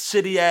that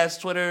shitty ass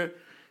Twitter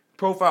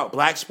profile,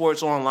 Black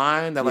Sports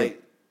Online. That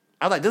like,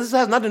 I was like, this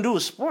has nothing to do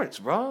with sports,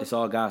 bro. It's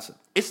all gossip.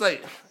 It's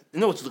like,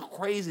 it's the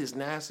craziest,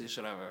 nastiest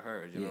shit I've ever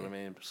heard. You know what I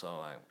mean? So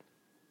like,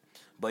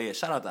 but yeah,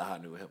 shout out to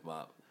Hot New Hip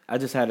Hop. I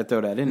just had to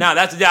throw that in. Nah,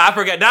 I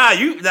forgot.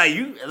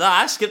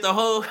 I skipped the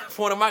whole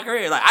point of my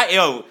career. Like,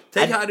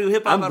 take Hot New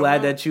Hip Hop. I'm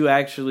glad that you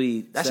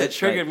actually. That shit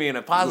triggered me in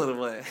a positive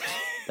way.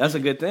 That's a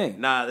good thing.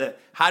 Nah,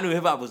 Hot New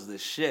Hip Hop was the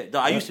shit.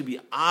 Dog, I used to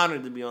be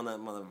honored to be on that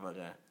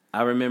motherfucker.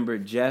 I remember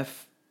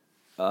Jeff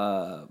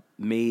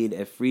made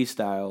a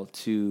freestyle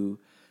to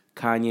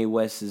Kanye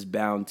West's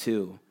Bound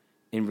 2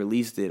 and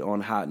released it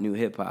on Hot New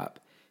Hip Hop,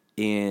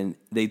 and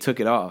they took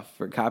it off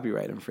for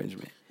copyright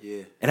infringement.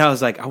 Yeah, and I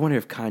was like, I wonder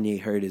if Kanye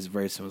heard his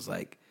verse and was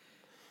like,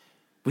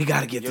 "We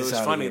got to get this out."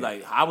 It's funny, of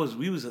here. Like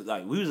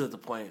we was at the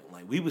point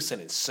like we was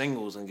sending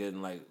singles and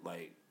getting like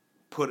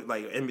put it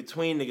like in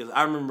between niggas.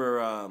 I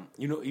remember,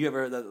 you ever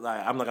heard that?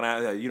 Like, I'm not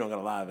gonna, you don't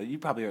gonna lie, but you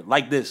probably heard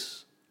Like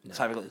This,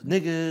 Cypher Click,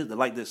 nigga, the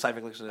Like This Cypher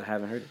Click. I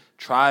haven't heard it.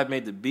 Tribe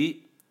made the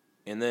beat,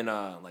 and then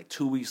like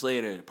 2 weeks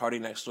later, Party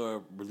Next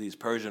Door released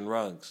Persian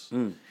Rugs.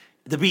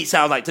 The beat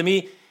sounds like to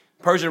me,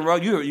 Persian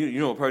Rug. You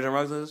know what Persian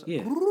Rugs is?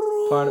 Yeah.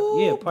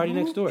 Party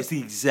Next Door. It's the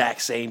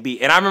exact same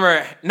beat. And I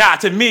remember,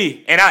 to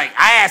me, and I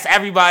asked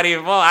everybody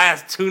involved, I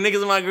asked 2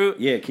 niggas in my group.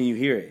 Yeah, can you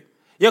hear it?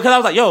 Yo, because I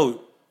was like,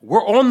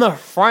 we're on the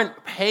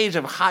front page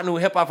of Hot New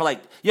Hip Hop for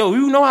like,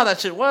 you know how that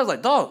shit was?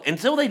 Like, dog,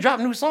 until they drop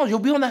new songs, you'll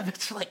be on that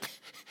bitch for like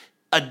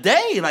a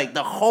day. Like,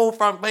 the whole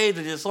front page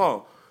of your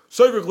song.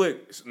 Cypher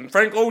Click,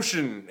 Frank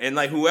Ocean, and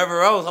like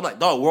whoever else. I'm like,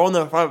 dog, we're on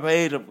the front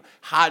page of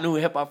Hot New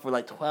Hip Hop for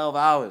like 12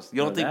 hours.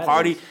 You don't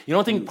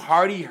think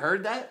Party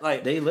heard that?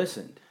 Like, they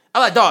listened. I'm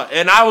like, dog,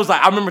 and I was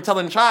like, I remember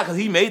telling Try because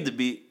he made the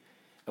beat.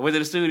 I went to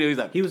the studio. He's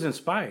like, he was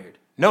inspired.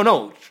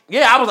 No,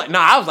 yeah, I was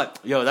like,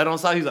 yo, that don't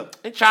sound. He's like,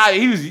 hey, Try.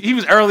 He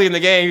was early in the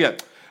game. He's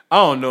like, I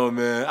don't know,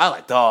 man. I was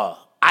like, dog.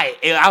 I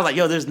was like,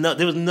 yo,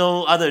 there was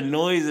no other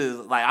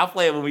noises. Like, I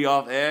play it when we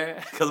off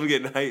air because we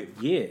getting hype.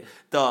 Yeah,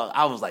 dog.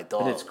 I was like,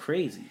 dog, but it's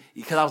crazy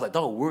because I was like,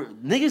 dog,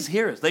 niggas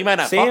hear us. They might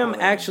not. Sam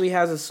actually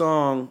has a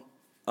song,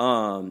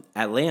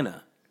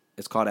 Atlanta.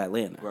 It's called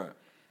Atlanta. Right.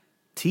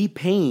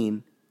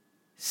 T-Pain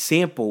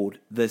sampled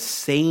the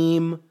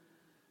same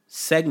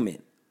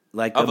segment,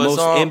 like the most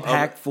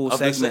impactful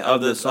segment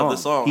of the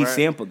song. He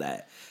sampled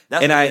that.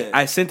 And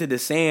I sent it to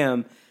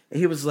Sam, and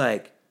he was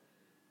like,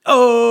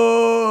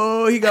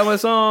 oh, he got my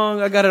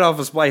song. I got it off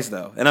of Splice,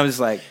 though. And I'm just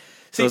like,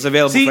 so it's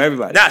available for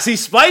everybody. Nah,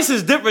 Splice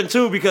is different,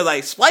 too, because,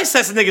 like, Splice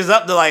sets niggas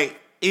up to, like,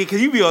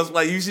 because you be on,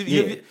 like,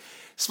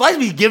 Spice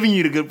be giving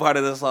you the good part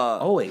of the song.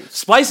 Always.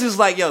 Spice is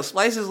like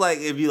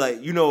if you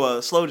like,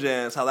 slow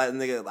jams, how that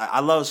nigga, like,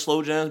 I love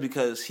slow jams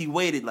because he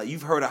waited, like,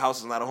 you've heard A House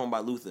Is Not a Home by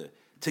Luther.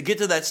 To get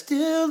to that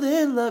still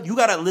in love, you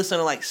gotta listen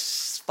to like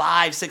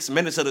 5-6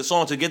 minutes of the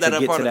song to get that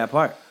part. That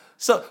part.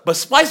 So, but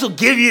Spice will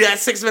give you that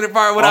 6-minute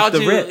part without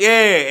you. Rip. Yeah,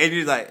 and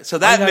you're like, so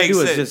that makes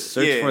sense. Just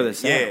search for the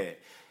sound. Yeah,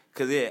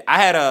 because I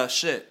had a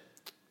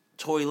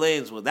Tory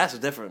Lanez, well, that's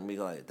different.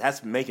 Because like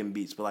that's making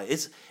beats, but like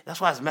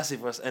that's why it's messy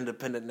for us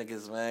independent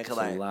niggas, man. Cause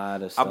like a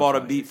lot of stuff I bought a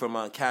beat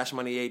from Cash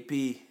Money AP,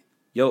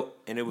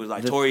 and it was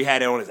like Tory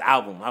had it on his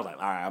album. I was like,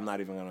 all right, I'm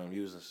not even gonna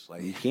use this.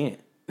 Like you can't.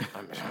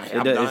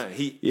 I'm done.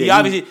 He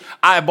obviously,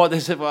 I bought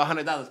this shit for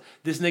 $100.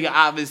 This nigga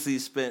obviously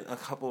spent a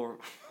couple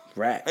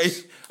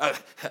racks, a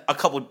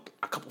couple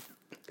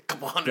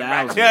hundred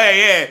racks.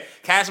 Yeah.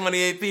 Cash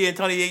Money AP in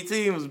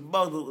 2018 was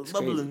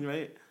bubbling,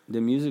 right? The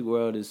music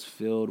world is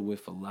filled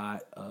with a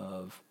lot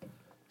of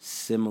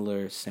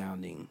similar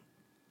sounding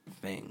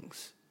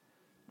things.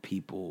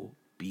 People,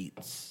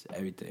 beats,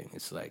 everything.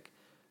 It's like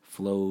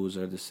flows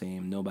are the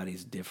same.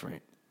 Nobody's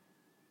different.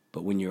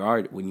 But when you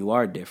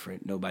are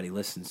different, nobody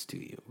listens to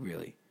you,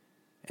 really,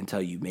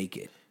 until you make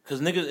it. Cause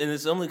niggas, and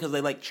it's only because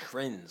they like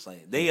trends.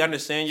 Like they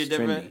understand you're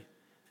different. Trendy.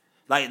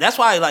 Like that's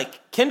why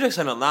like Kendrick's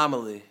an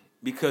anomaly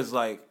because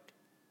like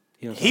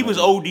he was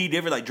OD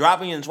different. Like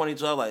dropping in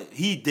 2012, like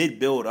he did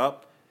build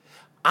up.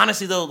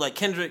 Honestly though, like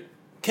Kendrick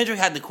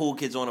had the cool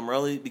kids on him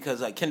early because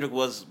like Kendrick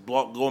was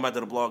going back to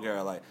the blog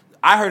era. Like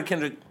I heard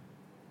Kendrick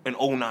in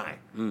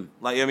 2009.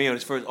 Like I mean,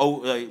 his first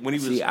when he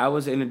was. See, I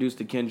was introduced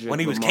to Kendrick when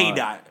he was Lamar.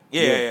 K-Dot.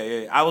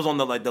 Yeah. I was on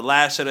the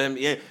last shit of him.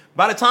 Yeah.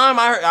 By the time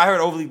I heard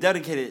Overly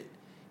Dedicated,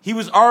 he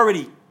was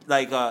already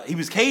like he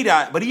was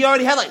K-Dot, but he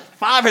already had like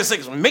 5 or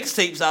 6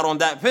 mixtapes out on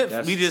that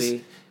Pip. We just, you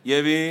know what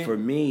I mean? For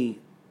me,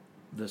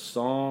 the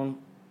song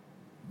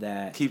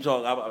that keep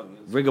talking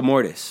Rigor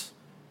Mortis.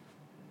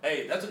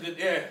 Hey, that's a good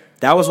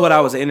That was what I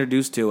was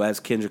introduced to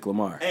as Kendrick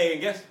Lamar. Hey,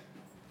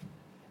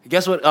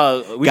 guess what?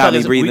 We got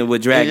me breathing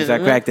with dragons. I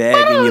cracked the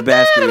egg in your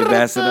basket, you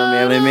bastard.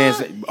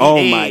 Man.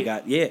 Oh my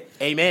god, yeah.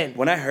 Amen.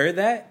 When I heard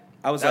that,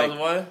 I was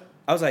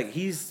like,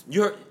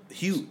 you're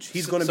huge.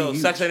 He's gonna be huge.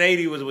 Section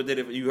 80 was what did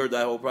it. You heard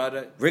that whole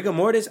project? Rigor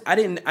Mortis. I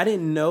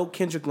didn't know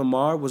Kendrick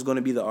Lamar was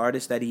gonna be the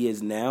artist that he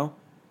is now.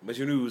 But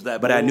you knew he was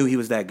that. But I knew he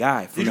was that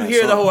guy. Did you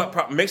hear the whole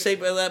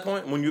mixtape at that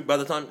point? By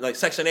the time like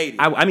Section 80.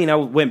 I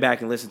went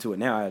back and listened to it.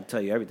 Now I'll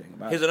tell you everything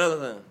about it. Here's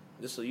another thing,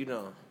 just so you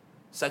know.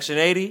 Section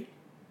 80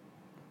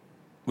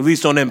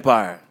 released on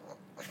Empire.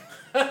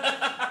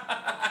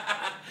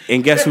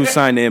 And guess who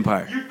signed the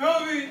Empire? You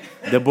feel me?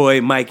 The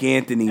boy Mike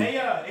Anthony.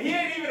 Hey, he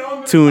ain't even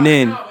on. Tune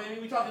in.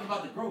 We talking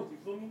about the growth. You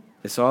feel me?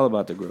 It's all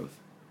about the growth.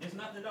 It's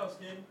nothing else,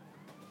 kid.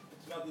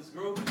 It's about this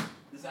growth.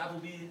 This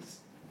Applebee's.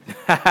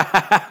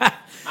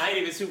 I ain't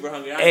even super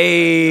hungry.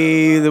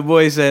 Hey, the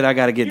boy said I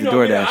gotta get the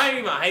DoorDash. I ain't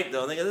even hyped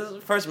though, nigga. This is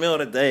the first meal of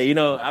the day. You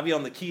know, I be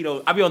on the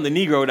keto. I be on the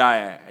Negro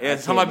diet. Yeah, I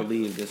can't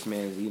believe this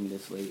man is eating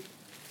this late.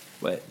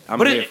 But I'm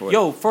here for it.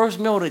 Yo, first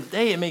meal of the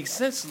day, it makes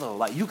sense though.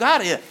 Like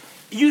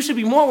you should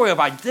be more worried if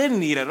I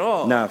didn't eat at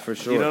all. Nah, for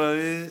sure. You know what I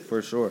mean?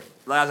 For sure.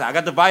 Like I said, I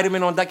got the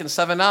vitamin on deck in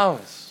 7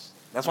 hours.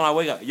 That's when I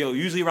wake up. Yo,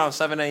 usually around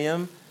 7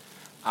 a.m.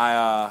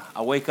 I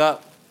wake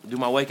up, do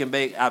my wake and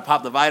bake. I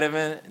pop the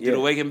vitamin, do the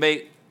wake and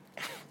bake.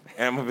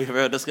 And I'm gonna be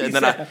real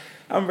disgusting.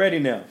 I'm ready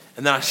now.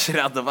 And then I shit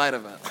out the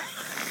vitamin.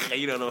 And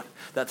you know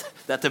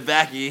that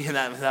tobacco and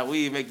that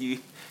weed make you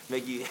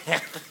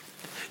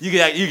you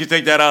can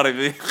take that out of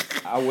me.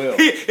 I will.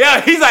 He's like,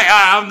 all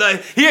right, I'm done.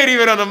 He ain't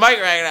even on the mic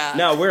right now.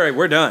 No,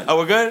 we're done. Oh,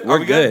 we're good?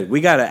 We're good.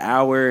 We got an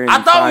hour and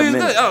I thought 5 we was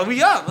minutes. good. Oh,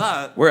 we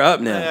up. We're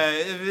up now.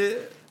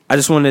 I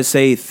just wanted to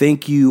say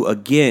thank you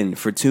again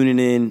for tuning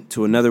in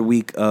to another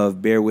week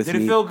of Bear With Me.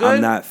 Did it feel good?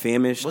 I'm not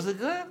famished. Was it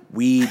good?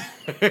 We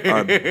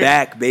are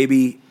back,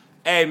 baby.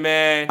 Hey,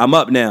 man. I'm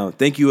up now.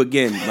 Thank you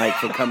again, Mike,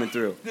 for coming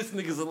through. This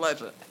nigga's a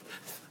legend.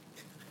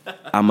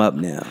 I'm up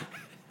now.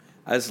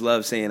 I just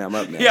love saying I'm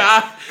up now.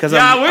 Yeah, because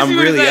I wish I'm you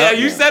really would say up that.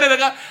 You now. said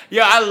it.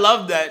 Yeah, I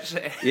love that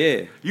shit.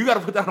 Yeah. You got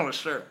to put that on a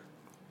shirt.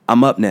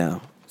 I'm up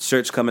now.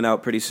 Shirt's coming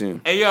out pretty soon.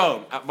 Hey,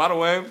 yo, by the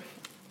way,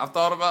 I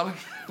thought about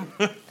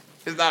it.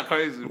 It's not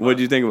crazy. What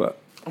did you think about?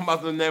 I'm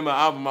about to name an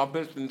album, My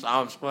Bitch in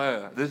Times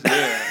Square, this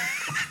year.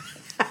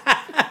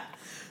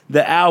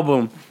 The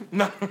album,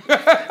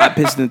 I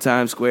Pissed in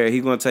Times Square.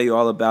 He's going to tell you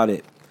all about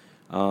it.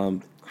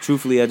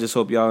 Truthfully, I just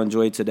hope y'all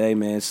enjoyed today,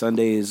 man.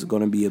 Sunday is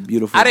going to be a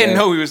beautiful day. I didn't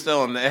know we were still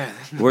on the air.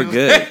 We're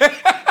good.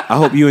 I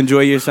hope you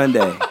enjoy your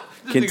Sunday.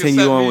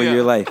 Continue on with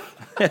your life.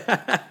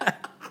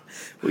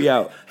 We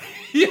out.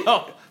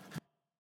 Yo.